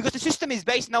 Thirdly, because the system is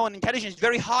based now on intelligence, it's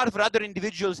very hard for other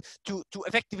individuals to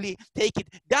effectively take it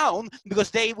down,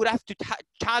 because they would have to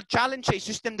challenge a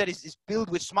system that is built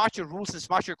with smarter rules and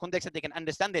smarter context that they can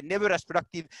understand. They're never as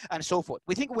productive and so forth.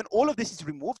 We think when all of this is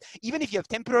removed, even if you have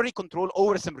temporary control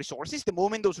over some resources, the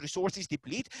moment those resources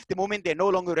deplete, the moment they're no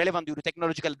longer relevant due to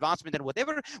technological advancement and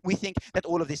whatever, we think that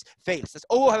all of this fails. Does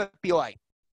OO have a POI?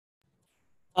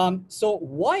 So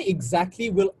why exactly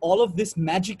will all of this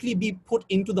magically be put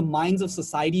into the minds of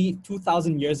society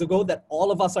 2,000 years ago that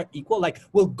all of us are equal? Like,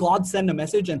 will God send a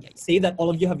message and say that all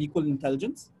of you have equal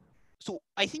intelligence? So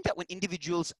I think that when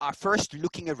individuals are first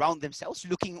looking around themselves,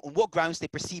 looking on what grounds they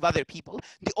perceive other people,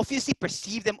 they obviously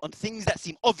perceive them on things that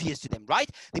seem obvious to them, right?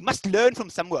 They must learn from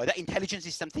somewhere that intelligence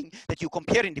is something that you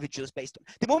compare individuals based on.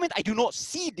 The moment I do not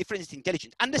see differences in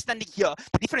intelligence, understanding here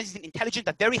the differences in intelligence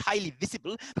are very highly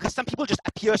visible because some people just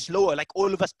appear slower, like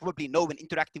all of us probably know when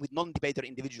interacting with non-debater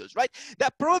individuals, right?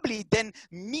 That probably then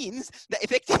means that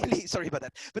effectively, sorry about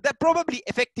that, but that probably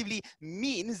effectively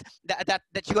means that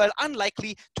you are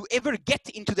unlikely to ever get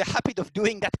into the habit of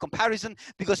doing that comparison,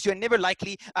 because you're never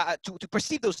likely to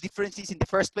perceive those differences in the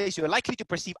first place. You're likely to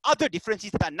perceive other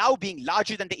differences that are now being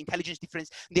larger than the intelligence difference.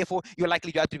 Therefore, you're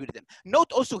likely to attribute them.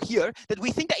 Note also here that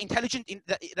we think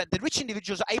that the rich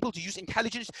individuals are able to use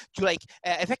intelligence to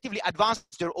effectively advance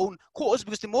their own cause,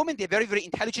 because the moment they're very, very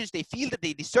intelligent, they feel that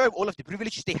they deserve all of the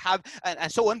privileges they have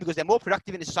and so on, because they're more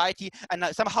productive in the society and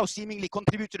somehow seemingly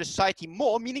contribute to the society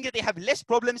more, meaning that they have less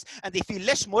problems and they feel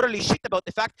less morally shit about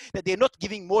the fact that they're not not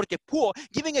giving more to the poor,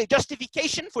 giving a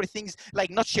justification for things like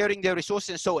not sharing their resources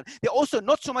and so on. They're also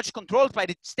not so much controlled by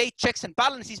the state checks and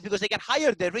balances because they can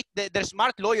hire their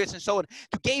smart lawyers and so on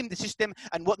to game the system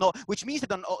and whatnot, which means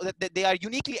that they are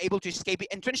uniquely able to escape it,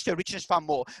 entrench their richness far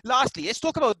more. Lastly, let's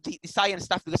talk about the science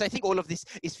stuff, because I think all of this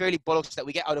is fairly bollocks that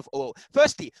we get out of OO.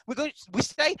 Firstly, we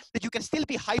say that you can still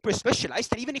be hyper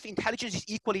specialized, and even if intelligence is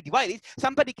equally divided,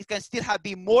 somebody can still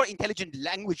be more intelligent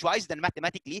language-wise than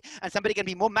mathematically, and somebody can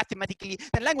be more mathematically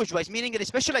than language-wise, meaning that the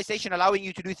specialization allowing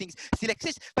you to do things still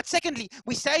exists. But secondly,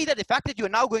 we say that the fact that you are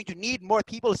now going to need more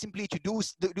people simply to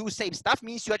do same stuff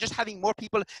means you are just having more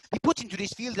people be put into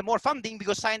this field and more funding,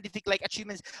 because scientific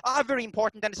achievements are very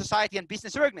important and society and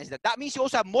business recognize that. That means you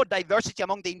also have more diversity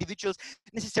among the individuals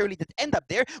necessarily that end up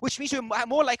there, which means you're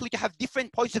more likely to have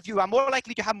different points of view, are more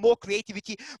likely to have more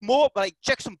creativity, more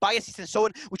checks on biases and so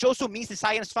on, which also means the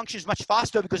science functions much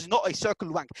faster because it's not a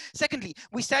circle wank. Secondly,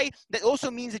 we say that also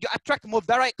means that you attract more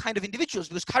varied kind of individuals,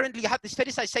 because currently you have this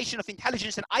fetishization of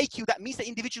intelligence and IQ that means that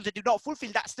individuals that do not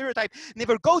fulfill that stereotype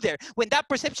never go there. When that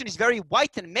perception is very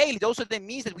white and male, it also then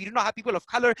means that we do not have people of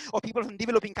color or people from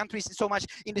developing countries so much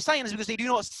in the science, because they do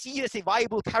not see it as a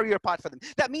viable career path for them.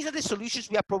 That means that the solutions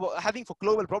we are having for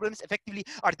global problems effectively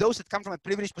are those that come from a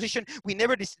privileged position. We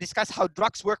never discuss how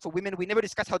drugs work for women. We never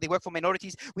discuss how they work for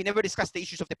minorities. We never discuss the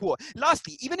issues of the poor.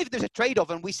 Lastly, even if there's a trade-off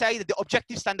and we say that the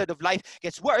objective standard of life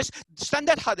gets worse, the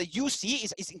standard that you see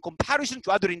is in comparison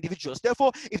to other individuals.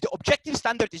 Therefore, if the objective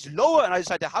standard is lower on either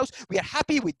side of the house, we are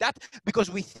happy with that, because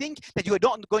we think that you are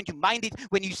not going to mind it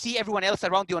when you see everyone else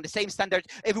around you on the same standard.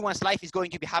 Everyone's life is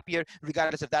going to be happier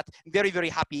regardless of that. Very, very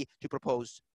happy to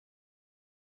propose.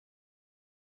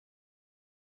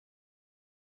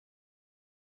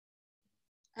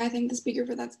 I thank the speaker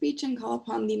for that speech and call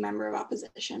upon the member of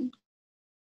opposition.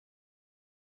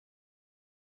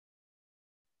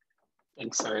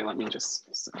 Thanks, sorry, let me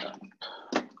just set up.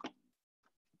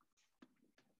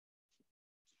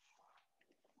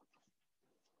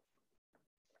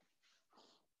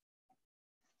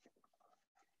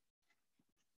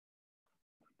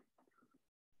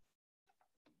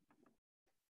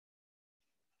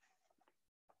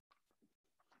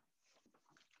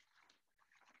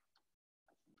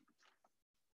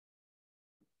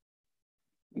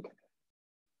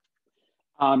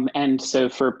 And so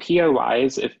for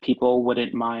POIs, if people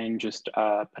wouldn't mind just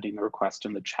putting the request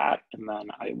in the chat, and then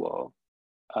I will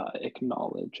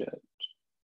acknowledge it.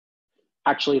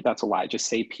 Actually, that's a lie. Just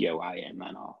say POI, and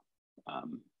then I'll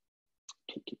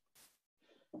take it.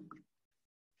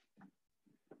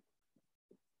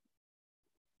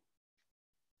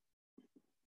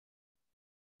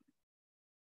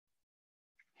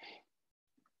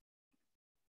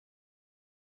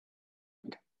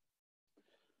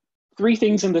 Three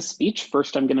things in this speech.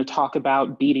 First, I'm going to talk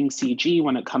about beating CG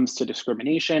when it comes to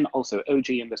discrimination, also OG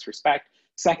in this respect.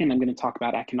 Second, I'm going to talk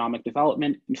about economic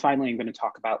development. And finally, I'm going to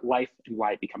talk about life and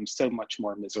why it becomes so much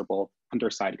more miserable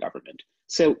under side government.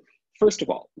 So first of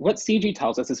all, what CG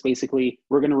tells us is basically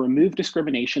we're going to remove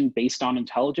discrimination based on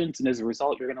intelligence. And as a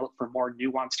result, you're going to look for more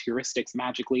nuanced heuristics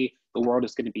magically. The world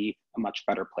is going to be a much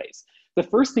better place. The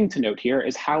first thing to note here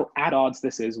is how at odds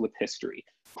this is with history.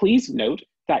 Please note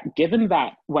that given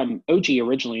that when OG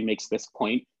originally makes this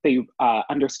point, they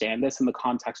understand this in the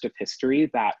context of history,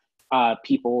 that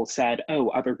people said, oh,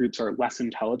 other groups are less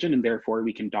intelligent and therefore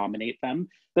we can dominate them.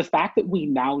 The fact that we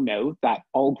now know that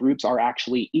all groups are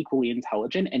actually equally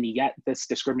intelligent and yet this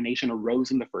discrimination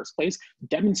arose in the first place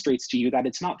demonstrates to you that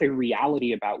it's not the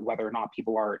reality about whether or not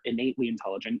people are innately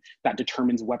intelligent that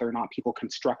determines whether or not people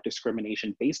construct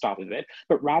discrimination based off of it,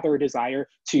 but rather a desire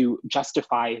to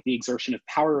justify the exertion of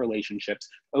power relationships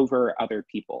over other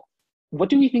people. What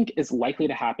do we think is likely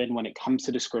to happen when it comes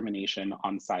to discrimination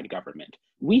on side government?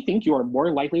 We think you are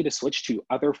more likely to switch to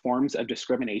other forms of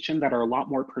discrimination that are a lot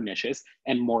more pernicious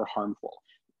and more harmful.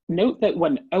 Note that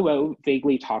when OO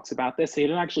vaguely talks about this, they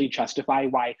don't actually justify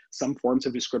why some forms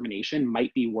of discrimination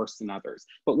might be worse than others.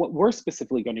 But what we're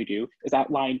specifically going to do is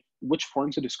outline which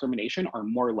forms of discrimination are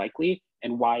more likely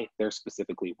and why they're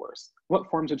specifically worse. What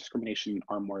forms of discrimination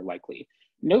are more likely?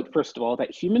 Note, first of all, that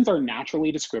humans are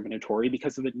naturally discriminatory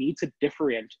because of the need to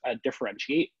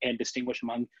differentiate and distinguish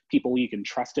among people you can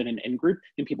trust in an in-group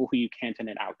and people who you can't in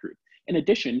an out-group. In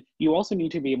addition, you also need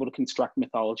to be able to construct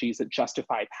mythologies that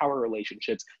justify power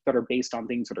relationships that are based on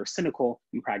things that are cynical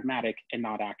and pragmatic and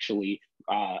not actually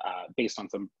based on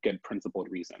some good principled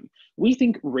reason. We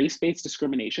think race-based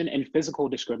discrimination and physical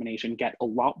discrimination get a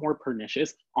lot more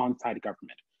pernicious on side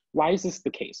government. Why is this the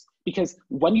case? Because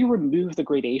when you remove the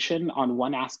gradation on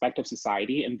one aspect of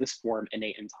society, in this form,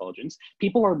 innate intelligence,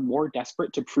 people are more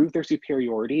desperate to prove their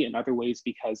superiority in other ways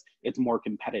because it's more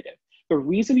competitive. The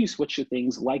reason you switch to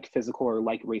things like physical or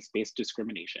like race-based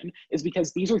discrimination is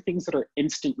because these are things that are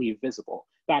instantly visible.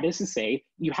 That is to say,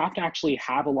 you have to actually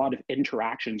have a lot of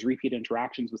interactions, repeat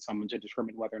interactions with someone to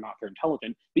determine whether or not they're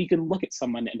intelligent, but you can look at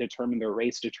someone and determine their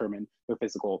race, determine their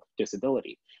physical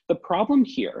disability. The problem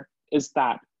here is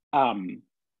that the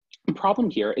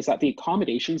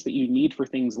accommodations that you need for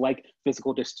things like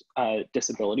physical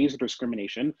disabilities or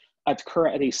discrimination occur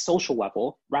at a social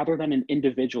level rather than an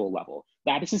individual level.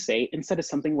 That is to say, instead of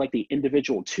something like the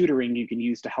individual tutoring you can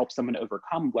use to help someone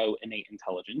overcome low innate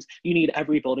intelligence, you need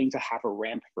every building to have a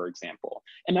ramp, for example.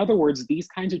 In other words, these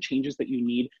kinds of changes that you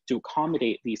need to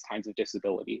accommodate these kinds of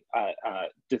disabilities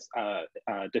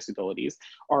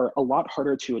are a lot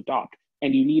harder to adopt.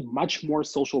 And you need much more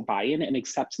social buy-in and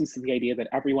acceptance to the idea that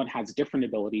everyone has different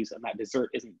abilities and that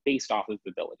dessert isn't based off of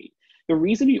ability. The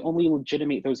reason you only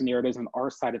legitimate those narratives on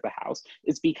our side of the house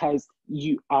is because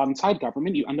inside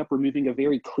government, you end up removing a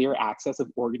very clear access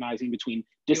of organizing between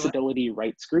disability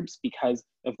rights groups because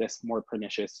of this more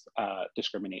pernicious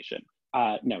discrimination.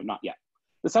 No, not yet.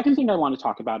 The second thing I want to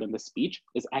talk about in this speech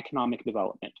is economic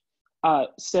development.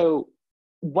 So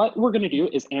what we're going to do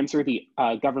is answer the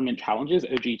government challenges,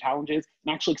 OG challenges,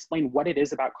 and actually explain what it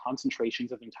is about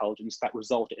concentrations of intelligence that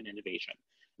result in innovation.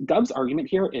 Gov's argument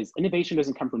here is innovation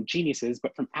doesn't come from geniuses,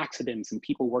 but from accidents and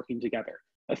people working together.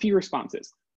 A few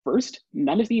responses. First,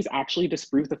 none of these actually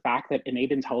disprove the fact that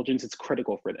innate intelligence is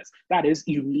critical for this. That is,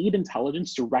 you need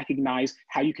intelligence to recognize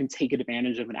how you can take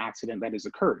advantage of an accident that has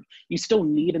occurred. You still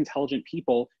need intelligent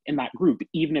people in that group,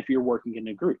 even if you're working in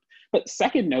a group. But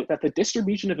second, note that the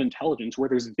distribution of intelligence, where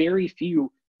there's very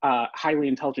few highly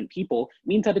intelligent people,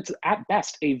 means that it's at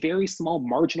best a very small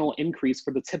marginal increase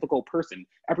for the typical person.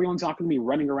 Everyone's not going to be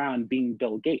running around being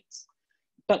Bill Gates.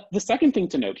 But the second thing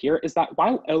to note here is that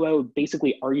while OO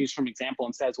basically argues from example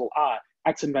and says, well,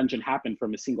 X invention happened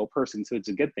from a single person, so it's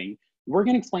a good thing, we're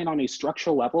going to explain on a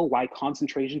structural level why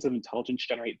concentrations of intelligence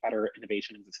generate better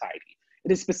innovation in society.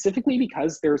 It is specifically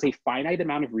because there's a finite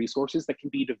amount of resources that can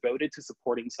be devoted to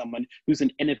supporting someone who's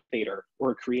an innovator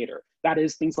or a creator. That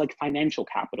is things like financial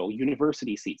capital,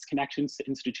 university seats, connections to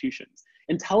institutions.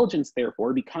 Intelligence,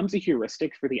 therefore, becomes a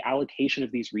heuristic for the allocation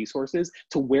of these resources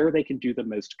to where they can do the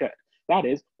most good. That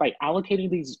is, by allocating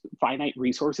these finite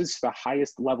resources to the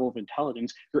highest level of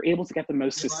intelligence, you're able to get the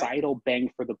most societal bang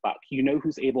for the buck. You know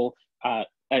who's able,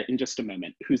 in just a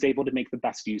moment, who's able to make the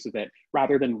best use of it,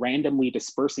 rather than randomly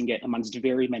dispersing it amongst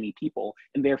very many people,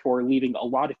 and therefore leaving a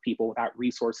lot of people without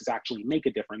resources actually make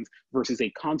a difference, versus a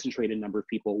concentrated number of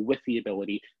people with the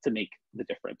ability to make the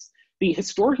difference. The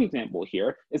historic example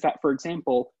here is that, for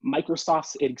example,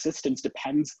 Microsoft's existence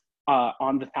depends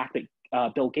on the fact that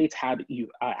Bill Gates had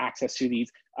access to these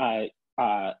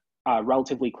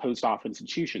relatively closed off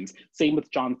institutions. Same with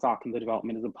John Salk and the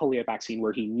development of the polio vaccine,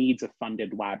 where he needs a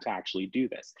funded lab to actually do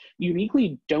this. You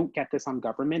uniquely don't get this on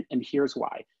government, and here's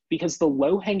why. Because the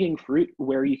low hanging fruit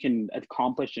where you can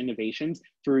accomplish innovations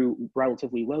through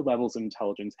relatively low levels of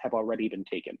intelligence have already been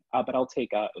taken. But I'll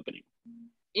take opening.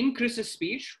 In Chris's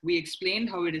speech, we explained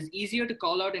how it is easier to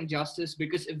call out injustice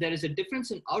because if there is a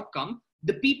difference in outcome,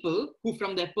 the people who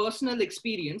from their personal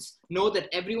experience know that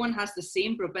everyone has the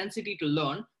same propensity to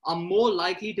learn are more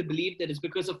likely to believe that it's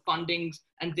because of fundings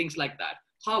and things like that.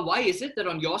 Why is it that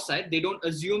on your side, they don't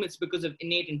assume it's because of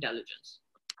innate intelligence?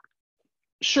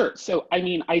 Sure. So, I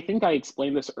mean, I think I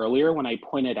explained this earlier when I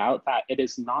pointed out that it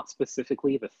is not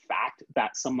specifically the fact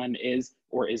that someone is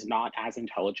or is not as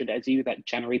intelligent as you that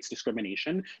generates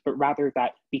discrimination, but rather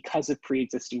that because of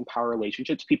pre-existing power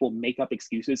relationships, people make up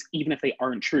excuses, even if they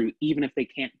aren't true, even if they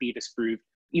can't be disproved,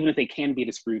 even if they can be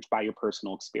disproved by your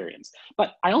personal experience.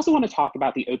 But I also want to talk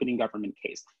about the opening government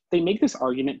case. They make this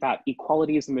argument that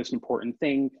equality is the most important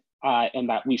thing and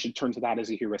that we should turn to that as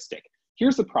a heuristic.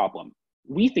 Here's the problem.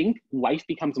 We think life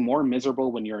becomes more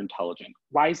miserable when you're intelligent.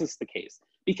 Why is this the case?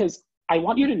 Because I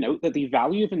want you to note that the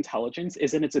value of intelligence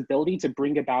is in its ability to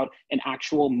bring about an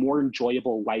actual more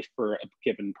enjoyable life for a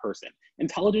given person.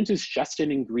 Intelligence is just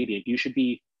an ingredient. You should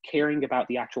be caring about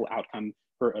the actual outcome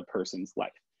for a person's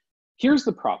life. Here's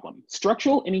the problem.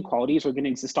 Structural inequalities are going to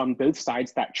exist on both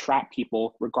sides that trap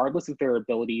people regardless of their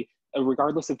ability,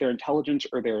 regardless of their intelligence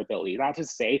or their ability. That is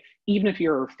to say, even if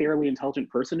you're a fairly intelligent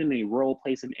person in a rural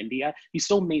place in India, you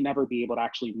still may never be able to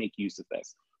actually make use of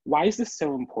this. Why is this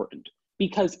so important?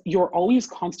 Because you're always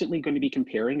constantly going to be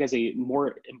comparing as a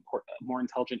more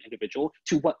intelligent individual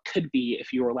to what could be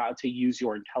if you were allowed to use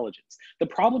your intelligence. The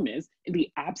problem is, in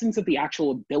the absence of the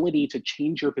actual ability to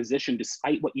change your position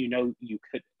despite what you know you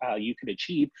could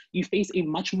achieve, you face a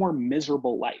much more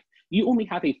miserable life. You only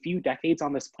have a few decades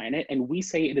on this planet, and we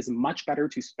say it is much better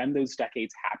to spend those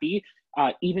decades happy,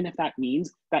 even if that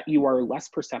means that you are less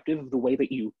perceptive of the way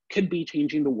that you could be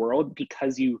changing the world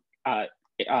because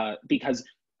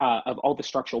of all the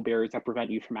structural barriers that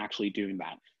prevent you from actually doing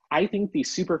that. I think the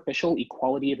superficial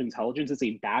equality of intelligence is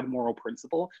a bad moral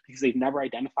principle because they've never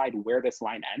identified where this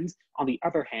line ends. On the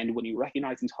other hand, when you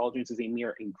recognize intelligence as a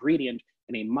mere ingredient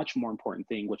and a much more important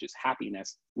thing, which is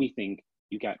happiness, we think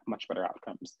you get much better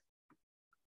outcomes.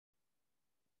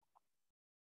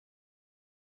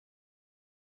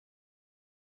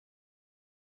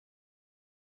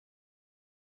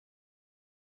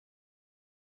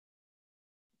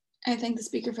 I thank the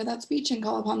speaker for that speech and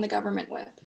call upon the government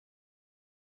whip.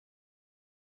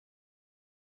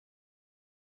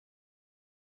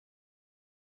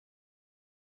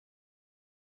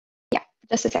 Yeah,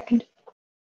 just a second.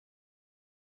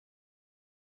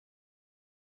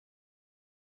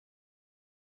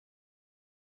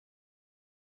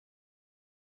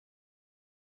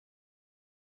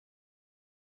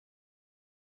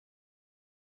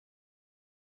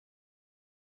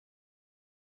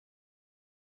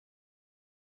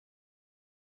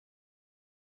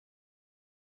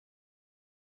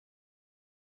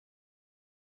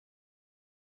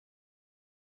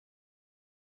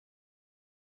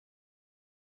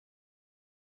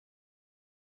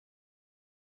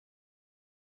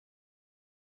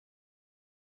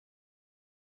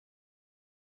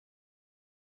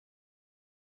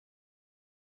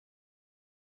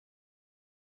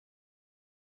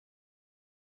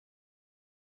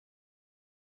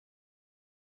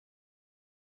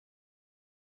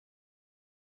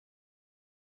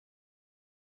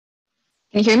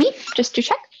 Can you hear me? Just to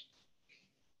check.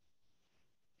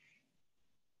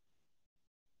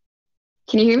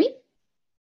 Can you hear me?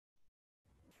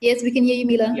 Yes, we can hear you,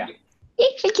 Mila. Yeah.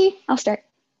 Okay, thank you. I'll start.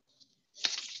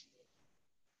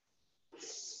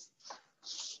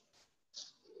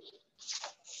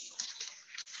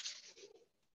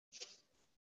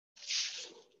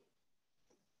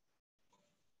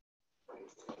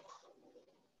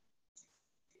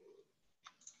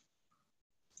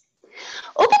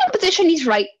 Open opposition is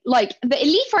right. Like, the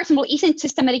elite, for example, isn't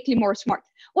systematically more smart.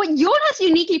 What Yale has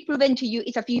uniquely proven to you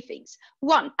is a few things.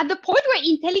 One, at the point where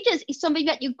intelligence is something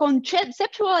that you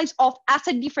conceptualize of as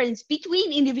a difference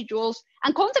between individuals,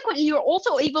 and consequently you're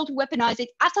also able to weaponize it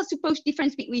as a supposed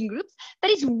difference between groups, that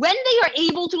is when they are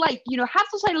able to, like, you know, have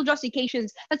societal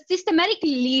justifications that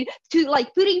systematically lead to,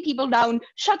 like, putting people down,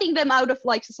 shutting them out of,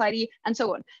 like, society, and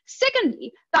so on.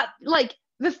 Secondly, that, like,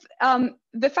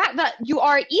 the fact that you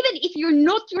are, even if you're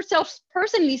not yourself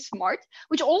personally smart,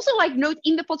 which also, like, note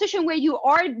in the position where you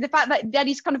are, the fact that that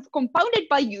is kind of compounded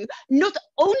by you not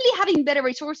only having better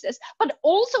resources, but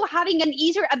also having an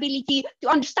easier ability to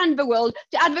understand the world,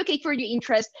 to advocate for your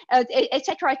interests,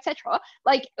 etc., etc.,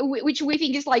 like, which we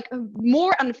think is, like,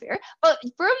 more unfair. But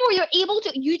furthermore, you're able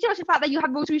to utilize the fact that you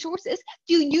have those resources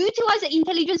to utilize the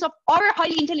intelligence of other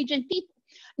highly intelligent people.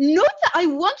 Note that I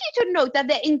want you to note that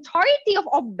the entirety of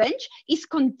off-bench is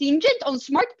contingent on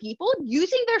smart people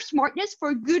using their smartness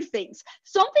for good things,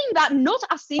 something that not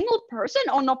a single person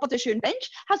on opposition bench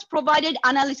has provided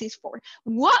analysis for.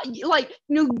 What, like,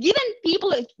 you know, given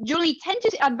people generally tend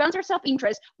to advance their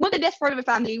self-interest, want the best for the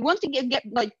family, want to get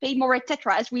like paid more,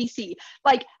 etc., as we see,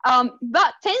 like,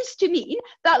 that tends to mean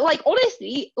that, like,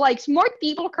 honestly, like, smart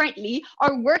people currently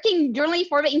are working generally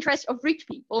for the interest of rich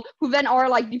people, who then are,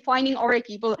 like, defining other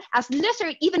people as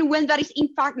lesser, even when that is in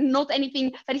fact not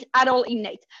anything that is at all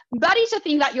innate. That is a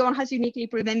thing that Johan has uniquely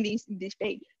proven this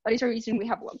debate. That is the reason we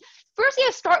have one. Firstly,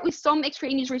 I'll start with some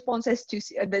extraneous responses to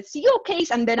the CEO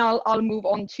case, and then I'll move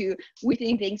on to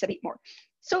within things a bit more.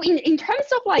 So in terms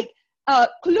of, like,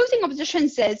 closing opposition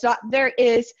says that there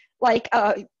is, like,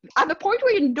 at the point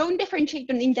where you don't differentiate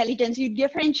on intelligence, you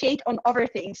differentiate on other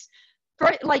things.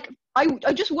 Like,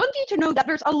 I just want you to know that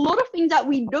there's a lot of things that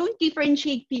we don't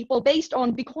differentiate people based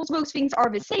on because those things are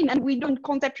the same, and we don't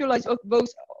conceptualize of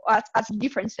those as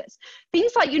differences.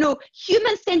 Things like, you know,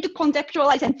 humans tend to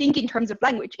conceptualize and think in terms of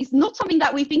language. It's not something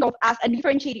that we think of as a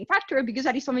differentiating factor because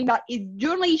that is something that is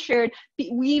generally shared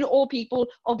between all people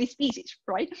of this species,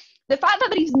 right? The fact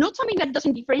that it is not something that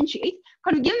doesn't differentiate,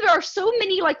 kind of given there are so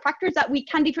many, like, factors that we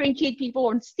can differentiate people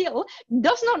on still,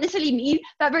 does not necessarily mean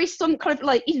that there is some kind of,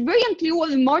 like, it's very unclear what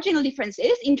the marginal marginal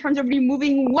differences in terms of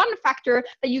removing one factor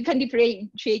that you can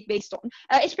differentiate based on,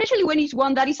 especially when it's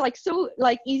one that is like so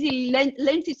like easily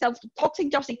lends itself to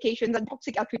toxic justifications and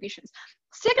toxic attributions.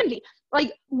 Secondly,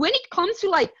 like when it comes to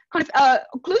like kind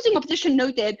of closing opposition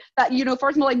noted that, you know,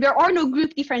 first of all, like there are no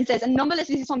group differences, and nonetheless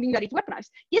this is something that is weaponized.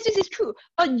 Yes, this is true,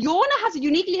 but Jona has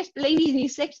uniquely explained in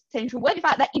his section why the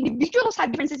fact that individuals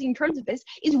have differences in terms of this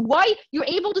is why you're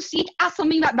able to see it as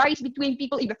something that varies between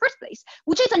people in the first place,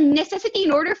 which is a necessity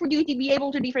in order for you to be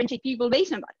able to differentiate people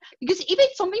based on that. Because if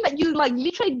it's something that you like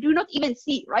literally do not even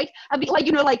see, right, a bit like,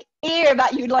 you know, like air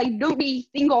that you like don't really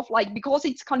think of, like because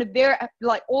it's kind of there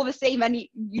like all the same, and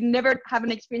you never have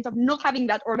an experience of not having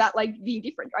that or that like being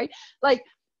different, right? Like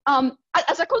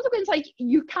as a consequence, like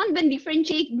you can't then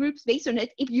differentiate groups based on it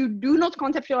if you do not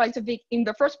conceptualize it in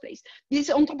the first place.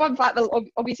 This on top of that,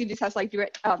 obviously this has like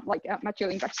direct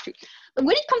material impacts too. But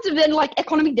when it comes to then like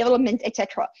economic development,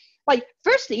 etc., like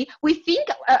firstly, we think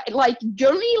like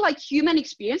generally like human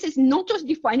experience is not just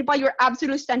defined by your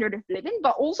absolute standard of living,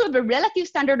 but also the relative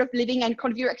standard of living and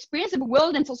kind of your experience of the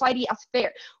world and society as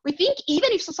fair. We think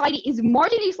even if society is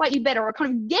marginally slightly better or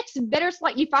kind of gets better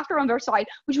slightly faster on their side,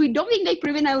 which we don't think they've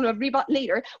proven, I will rebut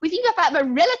later, we think the fact that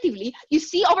relatively you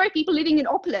see other people living in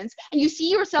opulence and you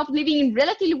see yourself living in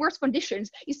relatively worse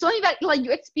conditions is something that like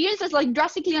you experience as like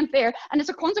drastically unfair, and as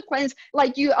a consequence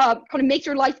like you kind of makes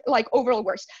your life like overall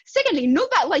worse. Secondly, note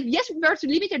that like yes, there's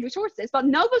limited resources, but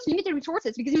now those limited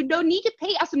resources, because you don't need to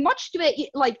pay as much to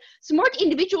like smart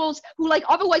individuals who like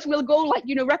otherwise will go like,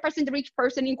 you know, represent a rich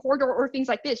person in court or things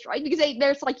like this, right? Because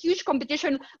there's like huge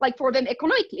competition like for them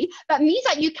economically. That means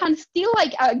that you can still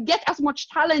like get as much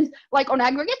talent like on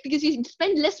aggregate, because you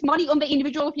spend less money on the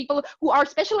individual people who are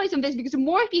specialized in this, because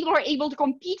more people are able to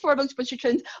compete for those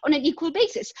positions on an equal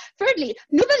basis. Thirdly,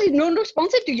 nobody is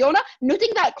non-responsive to Jona, noting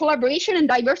that collaboration and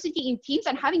diversity in teams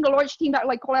and having a large team that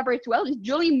like collaborates well is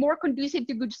generally more conducive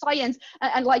to good science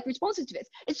and like responses to this,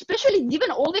 especially given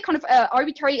all the kind of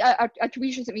arbitrary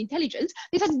attributions of intelligence.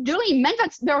 This has generally meant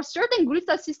that there are certain groups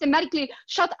that systematically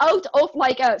shut out of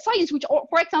like science, which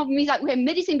for example means that we have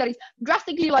medicine that is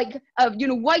drastically like you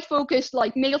know, white focused,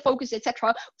 like male focused,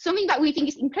 etc., something that we think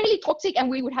is incredibly toxic and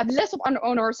we would have less of on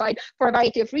our side for a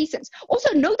variety of reasons.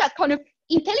 Also note that kind of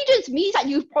intelligence means that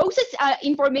you process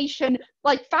information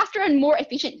like faster and more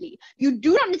efficiently. You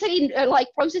do not necessarily like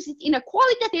process it in a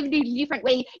qualitatively different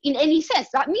way in any sense.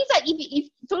 That means that if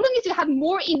so long as you have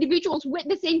more individuals with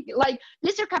the same like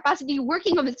lesser capacity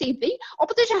working on the same thing,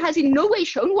 opposition has in no way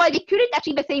shown why they couldn't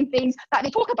achieve the same things that they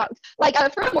talk about. Like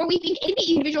furthermore, we think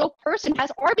any individual person has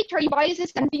arbitrary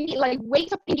biases and thinking like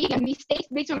ways of thinking and mistakes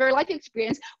based on their life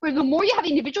experience, where the more you have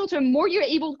individuals, the more you're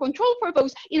able to control for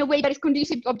those in a way that is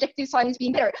conducive to objective science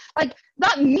being better. Like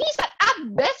that means that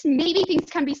at best maybe things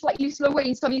can be slightly slower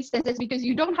in some instances because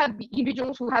you don't have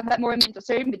individuals who have that more mental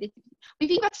serendipity. We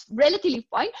think that's relatively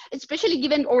fine, especially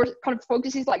given our kind of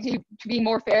focus is likely to be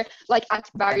more fair like at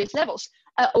various levels.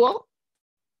 Well,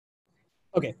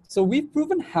 okay, so we've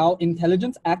proven how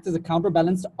intelligence acts as a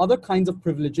counterbalance to other kinds of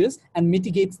privileges and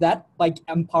mitigates that by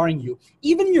empowering you.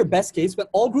 Even in your best case, when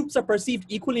all groups are perceived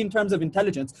equally in terms of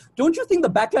intelligence, don't you think the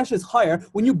backlash is higher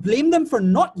when you blame them for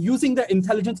not using their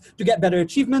intelligence to get better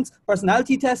achievements,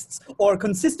 personality tests, or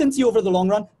consistency over the long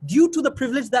run due to the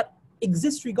privilege that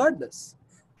exists regardless?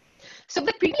 So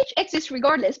the privilege exists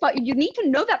regardless, but you need to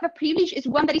know that the privilege is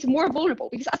one that is more vulnerable,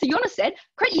 because as Jona said,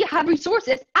 currently you have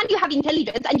resources and you have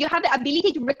intelligence and you have the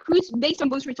ability to recruit based on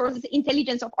those resources the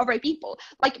intelligence of other people.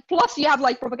 Like plus you have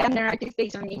like propaganda narratives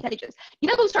based on intelligence.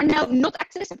 Even those are now not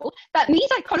accessible. That means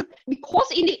that kind of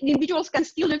because individuals can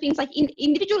still do things like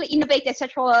individually innovate,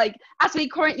 etc., like as we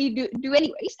currently do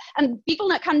anyways, and people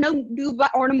that can now do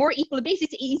that on a more equal basis,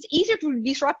 it's easier to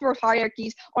disrupt those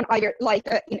hierarchies on either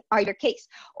in either case.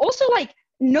 Also, like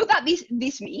know that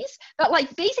this means that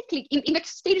like basically in the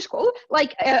status quo,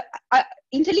 like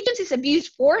intelligence is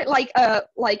abused for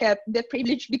the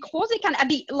privilege because they can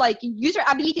use their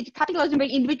ability to capitalize on their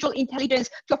individual intelligence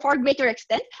to a far greater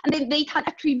extent, and then they can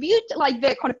attribute like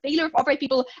the kind of failure of other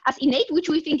people as innate, which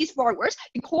we think is far worse,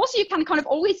 because you can kind of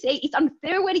always say it's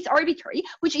unfair when it's arbitrary,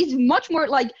 which is much more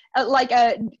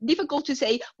difficult to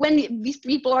say when these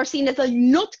people are seen as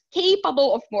not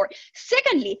capable of more.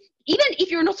 Secondly, even if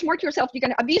you're not smart yourself, you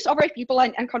can abuse other people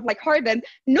and kind of like hurt them.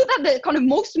 Know that the kind of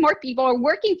most smart people are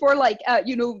working for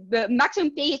the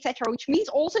maximum pay, etc., which means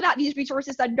also that these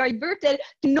resources are diverted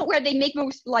to not where they make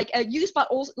most use, but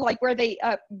also like where they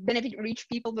benefit and reach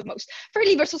people the most.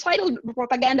 Thirdly, the societal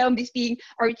propaganda on this being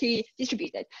already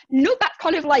distributed. Note that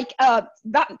kind of at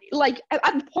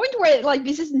the point where like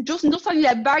this is just not something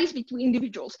that varies between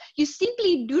individuals. You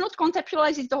simply do not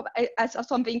conceptualize it as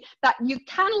something that you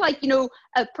can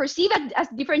perceive perceived as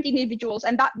different individuals,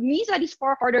 and that means that it's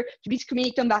far harder to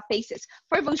discriminate on that basis.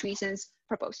 For those reasons,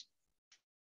 propose.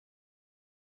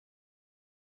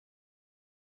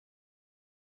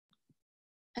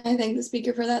 I thank the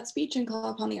speaker for that speech and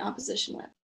call upon the opposition whip.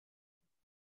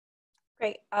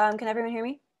 Great. Can everyone hear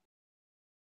me?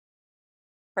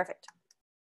 Perfect.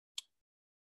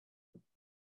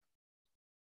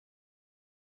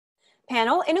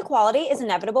 Panel, inequality is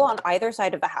inevitable on either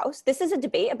side of the House. This is a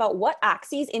debate about what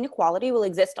axes inequality will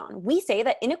exist on. We say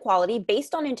that inequality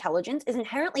based on intelligence is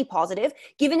inherently positive,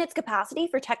 given its capacity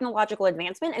for technological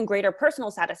advancement and greater personal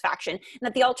satisfaction, and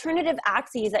that the alternative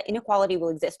axes that inequality will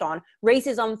exist on,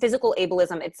 racism, physical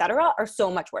ableism, etc., are so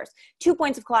much worse. 2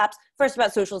 points of collapse, first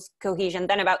about social cohesion,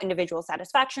 then about individual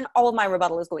satisfaction. All of my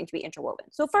rebuttal is going to be interwoven.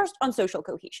 So first on social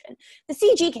cohesion. The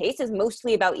CG case is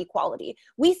mostly about equality.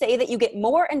 We say that you get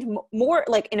more and more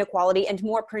like inequality and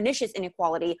more pernicious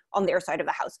inequality on their side of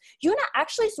the House. Yuna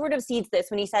actually sort of sees this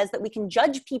when he says that we can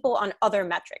judge people on other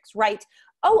metrics, right?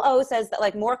 OO says that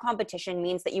like more competition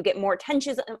means that you get more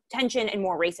tension and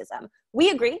more racism. We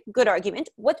agree, good argument.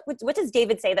 What does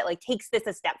David say that like takes this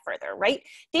a step further, right?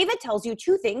 David tells you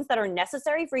two things that are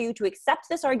necessary for you to accept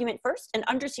this argument first and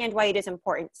understand why it is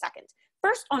important second.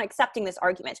 First, on accepting this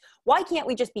argument, why can't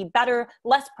we just be better,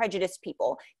 less prejudiced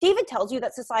people? David tells you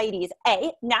that society is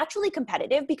A, naturally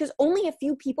competitive because only a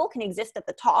few people can exist at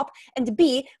the top, and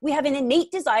B, we have an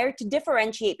innate desire to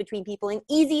differentiate between people in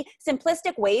easy,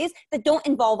 simplistic ways that don't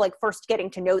involve like first getting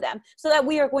to know them, so that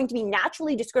we are going to be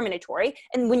naturally discriminatory.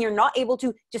 And when you're not able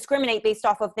to discriminate based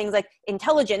off of things like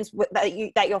intelligence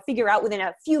that you'll figure out within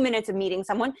a few minutes of meeting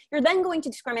someone, you're then going to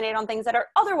discriminate on things that are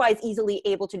otherwise easily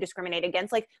able to discriminate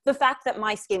against, like the fact that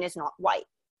my skin is not white.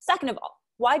 Second of all,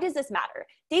 why does this matter?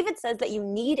 David says that you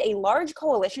need a large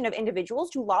coalition of individuals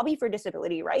to lobby for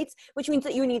disability rights, which means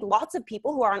that you need lots of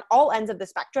people who are on all ends of the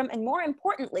spectrum, and more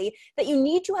importantly, that you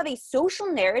need to have a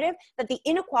social narrative that the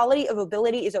inequality of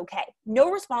ability is okay. No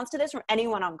response to this from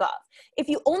anyone on Gov. If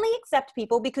you only accept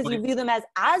people because you view them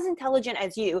as intelligent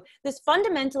as you, this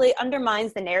fundamentally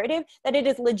undermines the narrative that it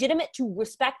is legitimate to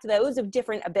respect those of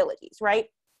different abilities, right?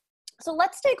 So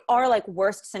let's take our like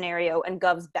worst scenario and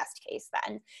Gov's best case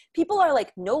then. People are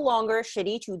like no longer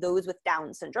shitty to those with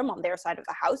Down syndrome on their side of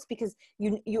the House because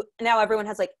you now everyone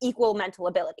has like equal mental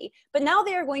ability. But now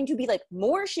they are going to be like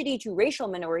more shitty to racial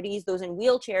minorities, those in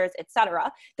wheelchairs,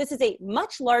 etc. This is a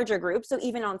much larger group, so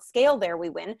even on scale there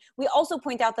we win. We also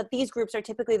point out that these groups are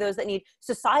typically those that need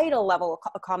societal level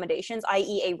accommodations,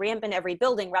 i.e. a ramp in every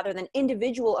building, rather than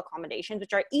individual accommodations,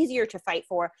 which are easier to fight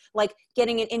for, like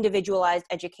getting an individualized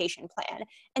education plan.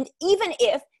 And even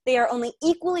if they are only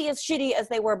equally as shitty as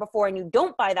they were before and you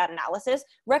don't buy that analysis,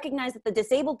 recognize that the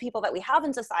disabled people that we have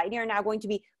in society are now going to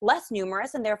be less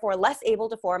numerous and therefore less able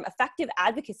to form effective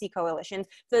advocacy coalitions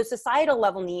for those societal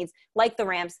level needs like the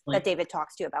ramps that David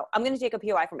talks to you about. I'm going to take a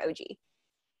POI from OG.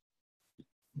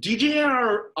 DJ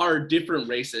are different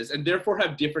races and therefore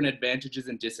have different advantages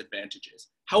and disadvantages.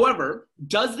 However,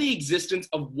 does the existence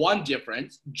of one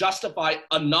difference justify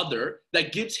another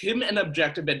that gives him an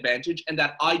objective advantage and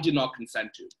that I did not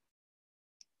consent to?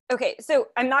 Okay, so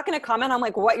I'm not going to comment on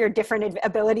like what your different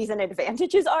abilities and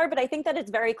advantages are, but I think that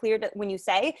it's very clear that when you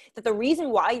say that the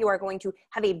reason why you are going to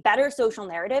have a better social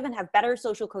narrative and have better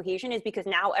social cohesion is because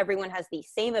now everyone has the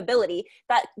same ability,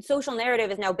 that social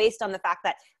narrative is now based on the fact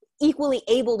that equally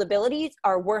abled abilities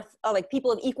are worth, like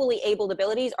people of equally abled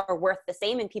abilities are worth the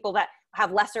same and people that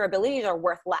have lesser abilities are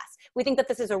worth less. We think that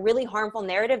this is a really harmful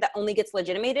narrative that only gets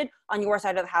legitimated on your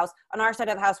side of the House. On our side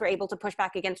of the House, we're able to push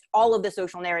back against all of the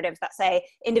social narratives that say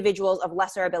individuals of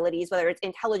lesser abilities, whether it's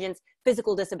intelligence,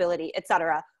 physical disability,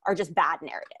 etc., are just bad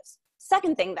narratives.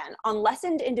 Second thing then, on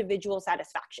lessened individual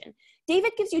satisfaction.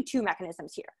 David gives you two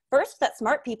mechanisms here. First, that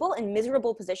smart people in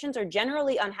miserable positions are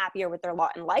generally unhappier with their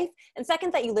lot in life. And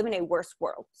second, that you live in a worse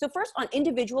world. So first, on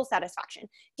individual satisfaction,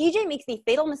 DJ makes the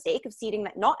fatal mistake of seeding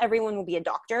that not everyone will be a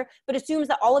doctor, but assumes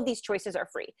that all of these choices are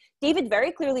free. David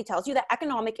very clearly tells you that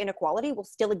economic inequality will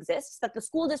still exist, that the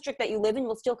school district that you live in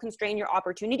will still constrain your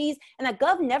opportunities, and that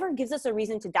Gov never gives us a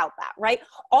reason to doubt that, right?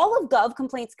 All of Gov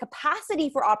complains capacity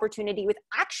for opportunity with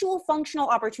actual functional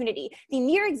opportunity. The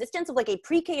mere existence of like a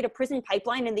pre-K to prison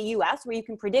pipeline in the US where you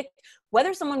can predict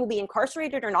whether someone will be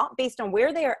incarcerated or not based on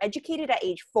where they are educated at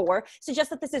age 4 suggests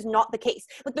that this is not the case.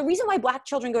 But the reason why Black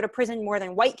children go to prison more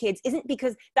than white kids isn't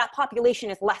because that population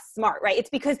is less smart, right? It's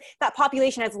because that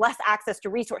population has less access to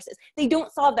resources. They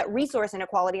don't solve that resource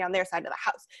inequality on their side of the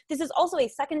House. This is also a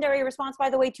secondary response, by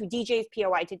the way, to DJ's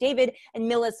POI to David and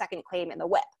Milla's second claim in the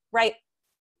whip, right?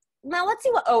 Now let's see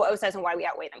what OO says and why we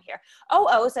outweigh them here.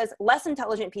 OO says less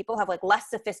intelligent people have like less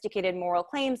sophisticated moral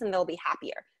claims and they'll be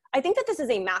happier. I think that this is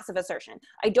a massive assertion.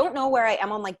 I don't know where I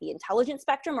am on like the intelligence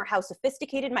spectrum or how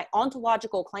sophisticated my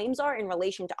ontological claims are in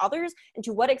relation to others, and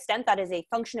to what extent that is a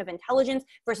function of intelligence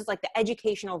versus like the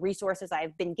educational resources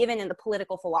I've been given in the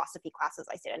political philosophy classes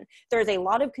I sit in. There is a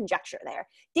lot of conjecture there.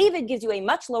 David gives you a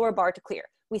much lower bar to clear.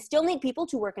 We still need people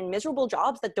to work in miserable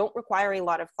jobs that don't require a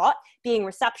lot of thought, being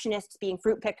receptionists, being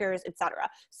fruit pickers, etc.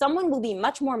 Someone will be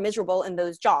much more miserable in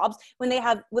those jobs when they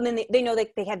know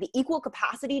that they have the equal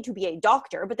capacity to be a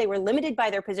doctor, but they were limited by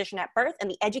their position at birth and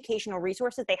the educational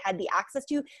resources they had the access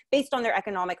to based on their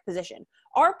economic position.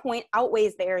 Our point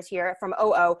outweighs theirs here from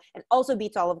OO and also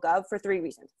beats all of Gov for 3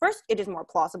 reasons. First, it is more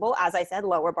plausible, as I said,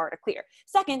 lower bar to clear.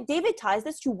 Second, David ties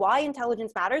this to why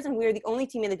intelligence matters, and we are the only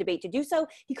team in the debate to do so.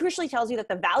 He crucially tells you that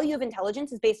the value of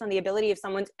intelligence is based on the ability of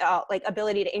someone's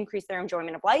ability to increase their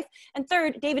enjoyment of life. And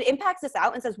third, David impacts this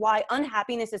out and says why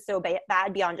unhappiness is so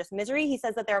bad beyond just misery. He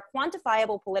says that there are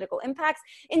quantifiable political impacts.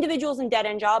 Individuals in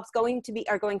dead-end jobs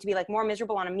are going to be like more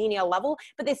miserable on a menial level,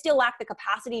 but they still lack the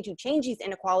capacity to change these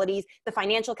inequalities, the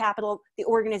financial capital, the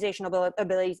organizational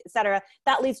abilities, etc.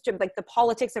 That leads to like the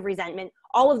politics of resentment.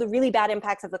 All of the really bad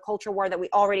impacts of the culture war that we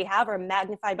already have are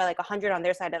magnified by like 100 on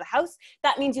their side of the house.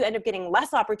 That means you end up getting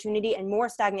less opportunity and more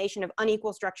stagnation of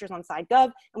unequal structures on side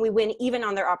gov, and we win even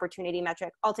on their opportunity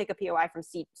metric. I'll take a POI from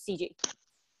CG.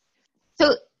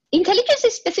 So intelligence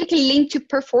is specifically linked to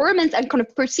performance and kind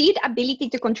of perceived ability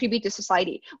to contribute to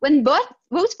society. When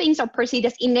both things are perceived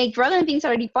as innate rather than things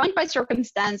that are defined by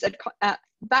circumstance,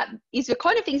 that is the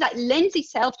kind of things that lends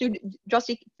itself to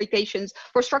justifications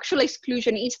for structural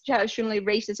exclusion, institutional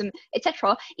racism,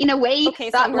 etc. in a way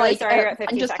that really sorry,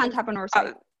 just can't happen on our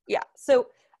side. Yeah, so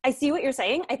I see what you're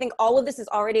saying. I think all of this is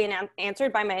already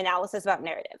answered by my analysis about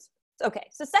narratives. Okay,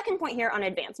 so second point here on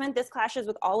advancement, this clashes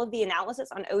with all of the analysis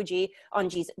on OG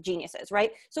on geniuses, right?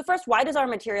 So first, why does our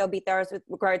material beat theirs with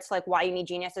regards to like why you need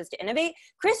geniuses to innovate?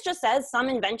 Chris just says some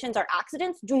inventions are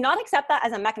accidents. Do not accept that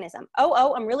as a mechanism.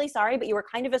 Oh, I'm really sorry, but you were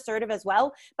kind of assertive as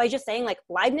well by just saying like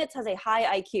Leibniz has a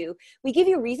high IQ. We give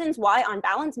you reasons why on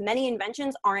balance, many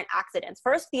inventions aren't accidents.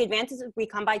 First, the advances we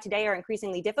come by today are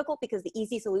increasingly difficult because the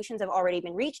easy solutions have already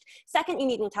been reached. Second, you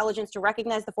need intelligence to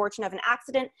recognize the fortune of an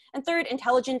accident. And third,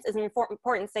 intelligence is an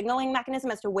important signaling mechanism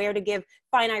as to where to give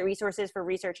finite resources for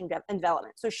research and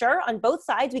development. So sure, on both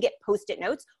sides, we get post-it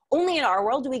notes. Only in our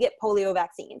world do we get polio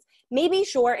vaccines. Maybe,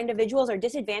 sure, individuals are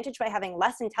disadvantaged by having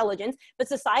less intelligence, but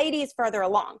society is further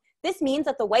along. This means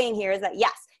that the weighing here is that,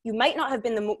 yes, you might not have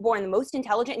been born the most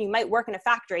intelligent and you might work in a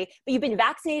factory, but you've been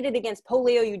vaccinated against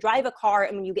polio, you drive a car,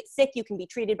 and when you get sick, you can be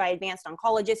treated by advanced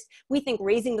oncologists. We think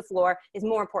raising the floor is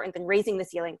more important than raising the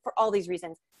ceiling. For all these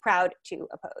reasons, proud to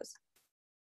oppose.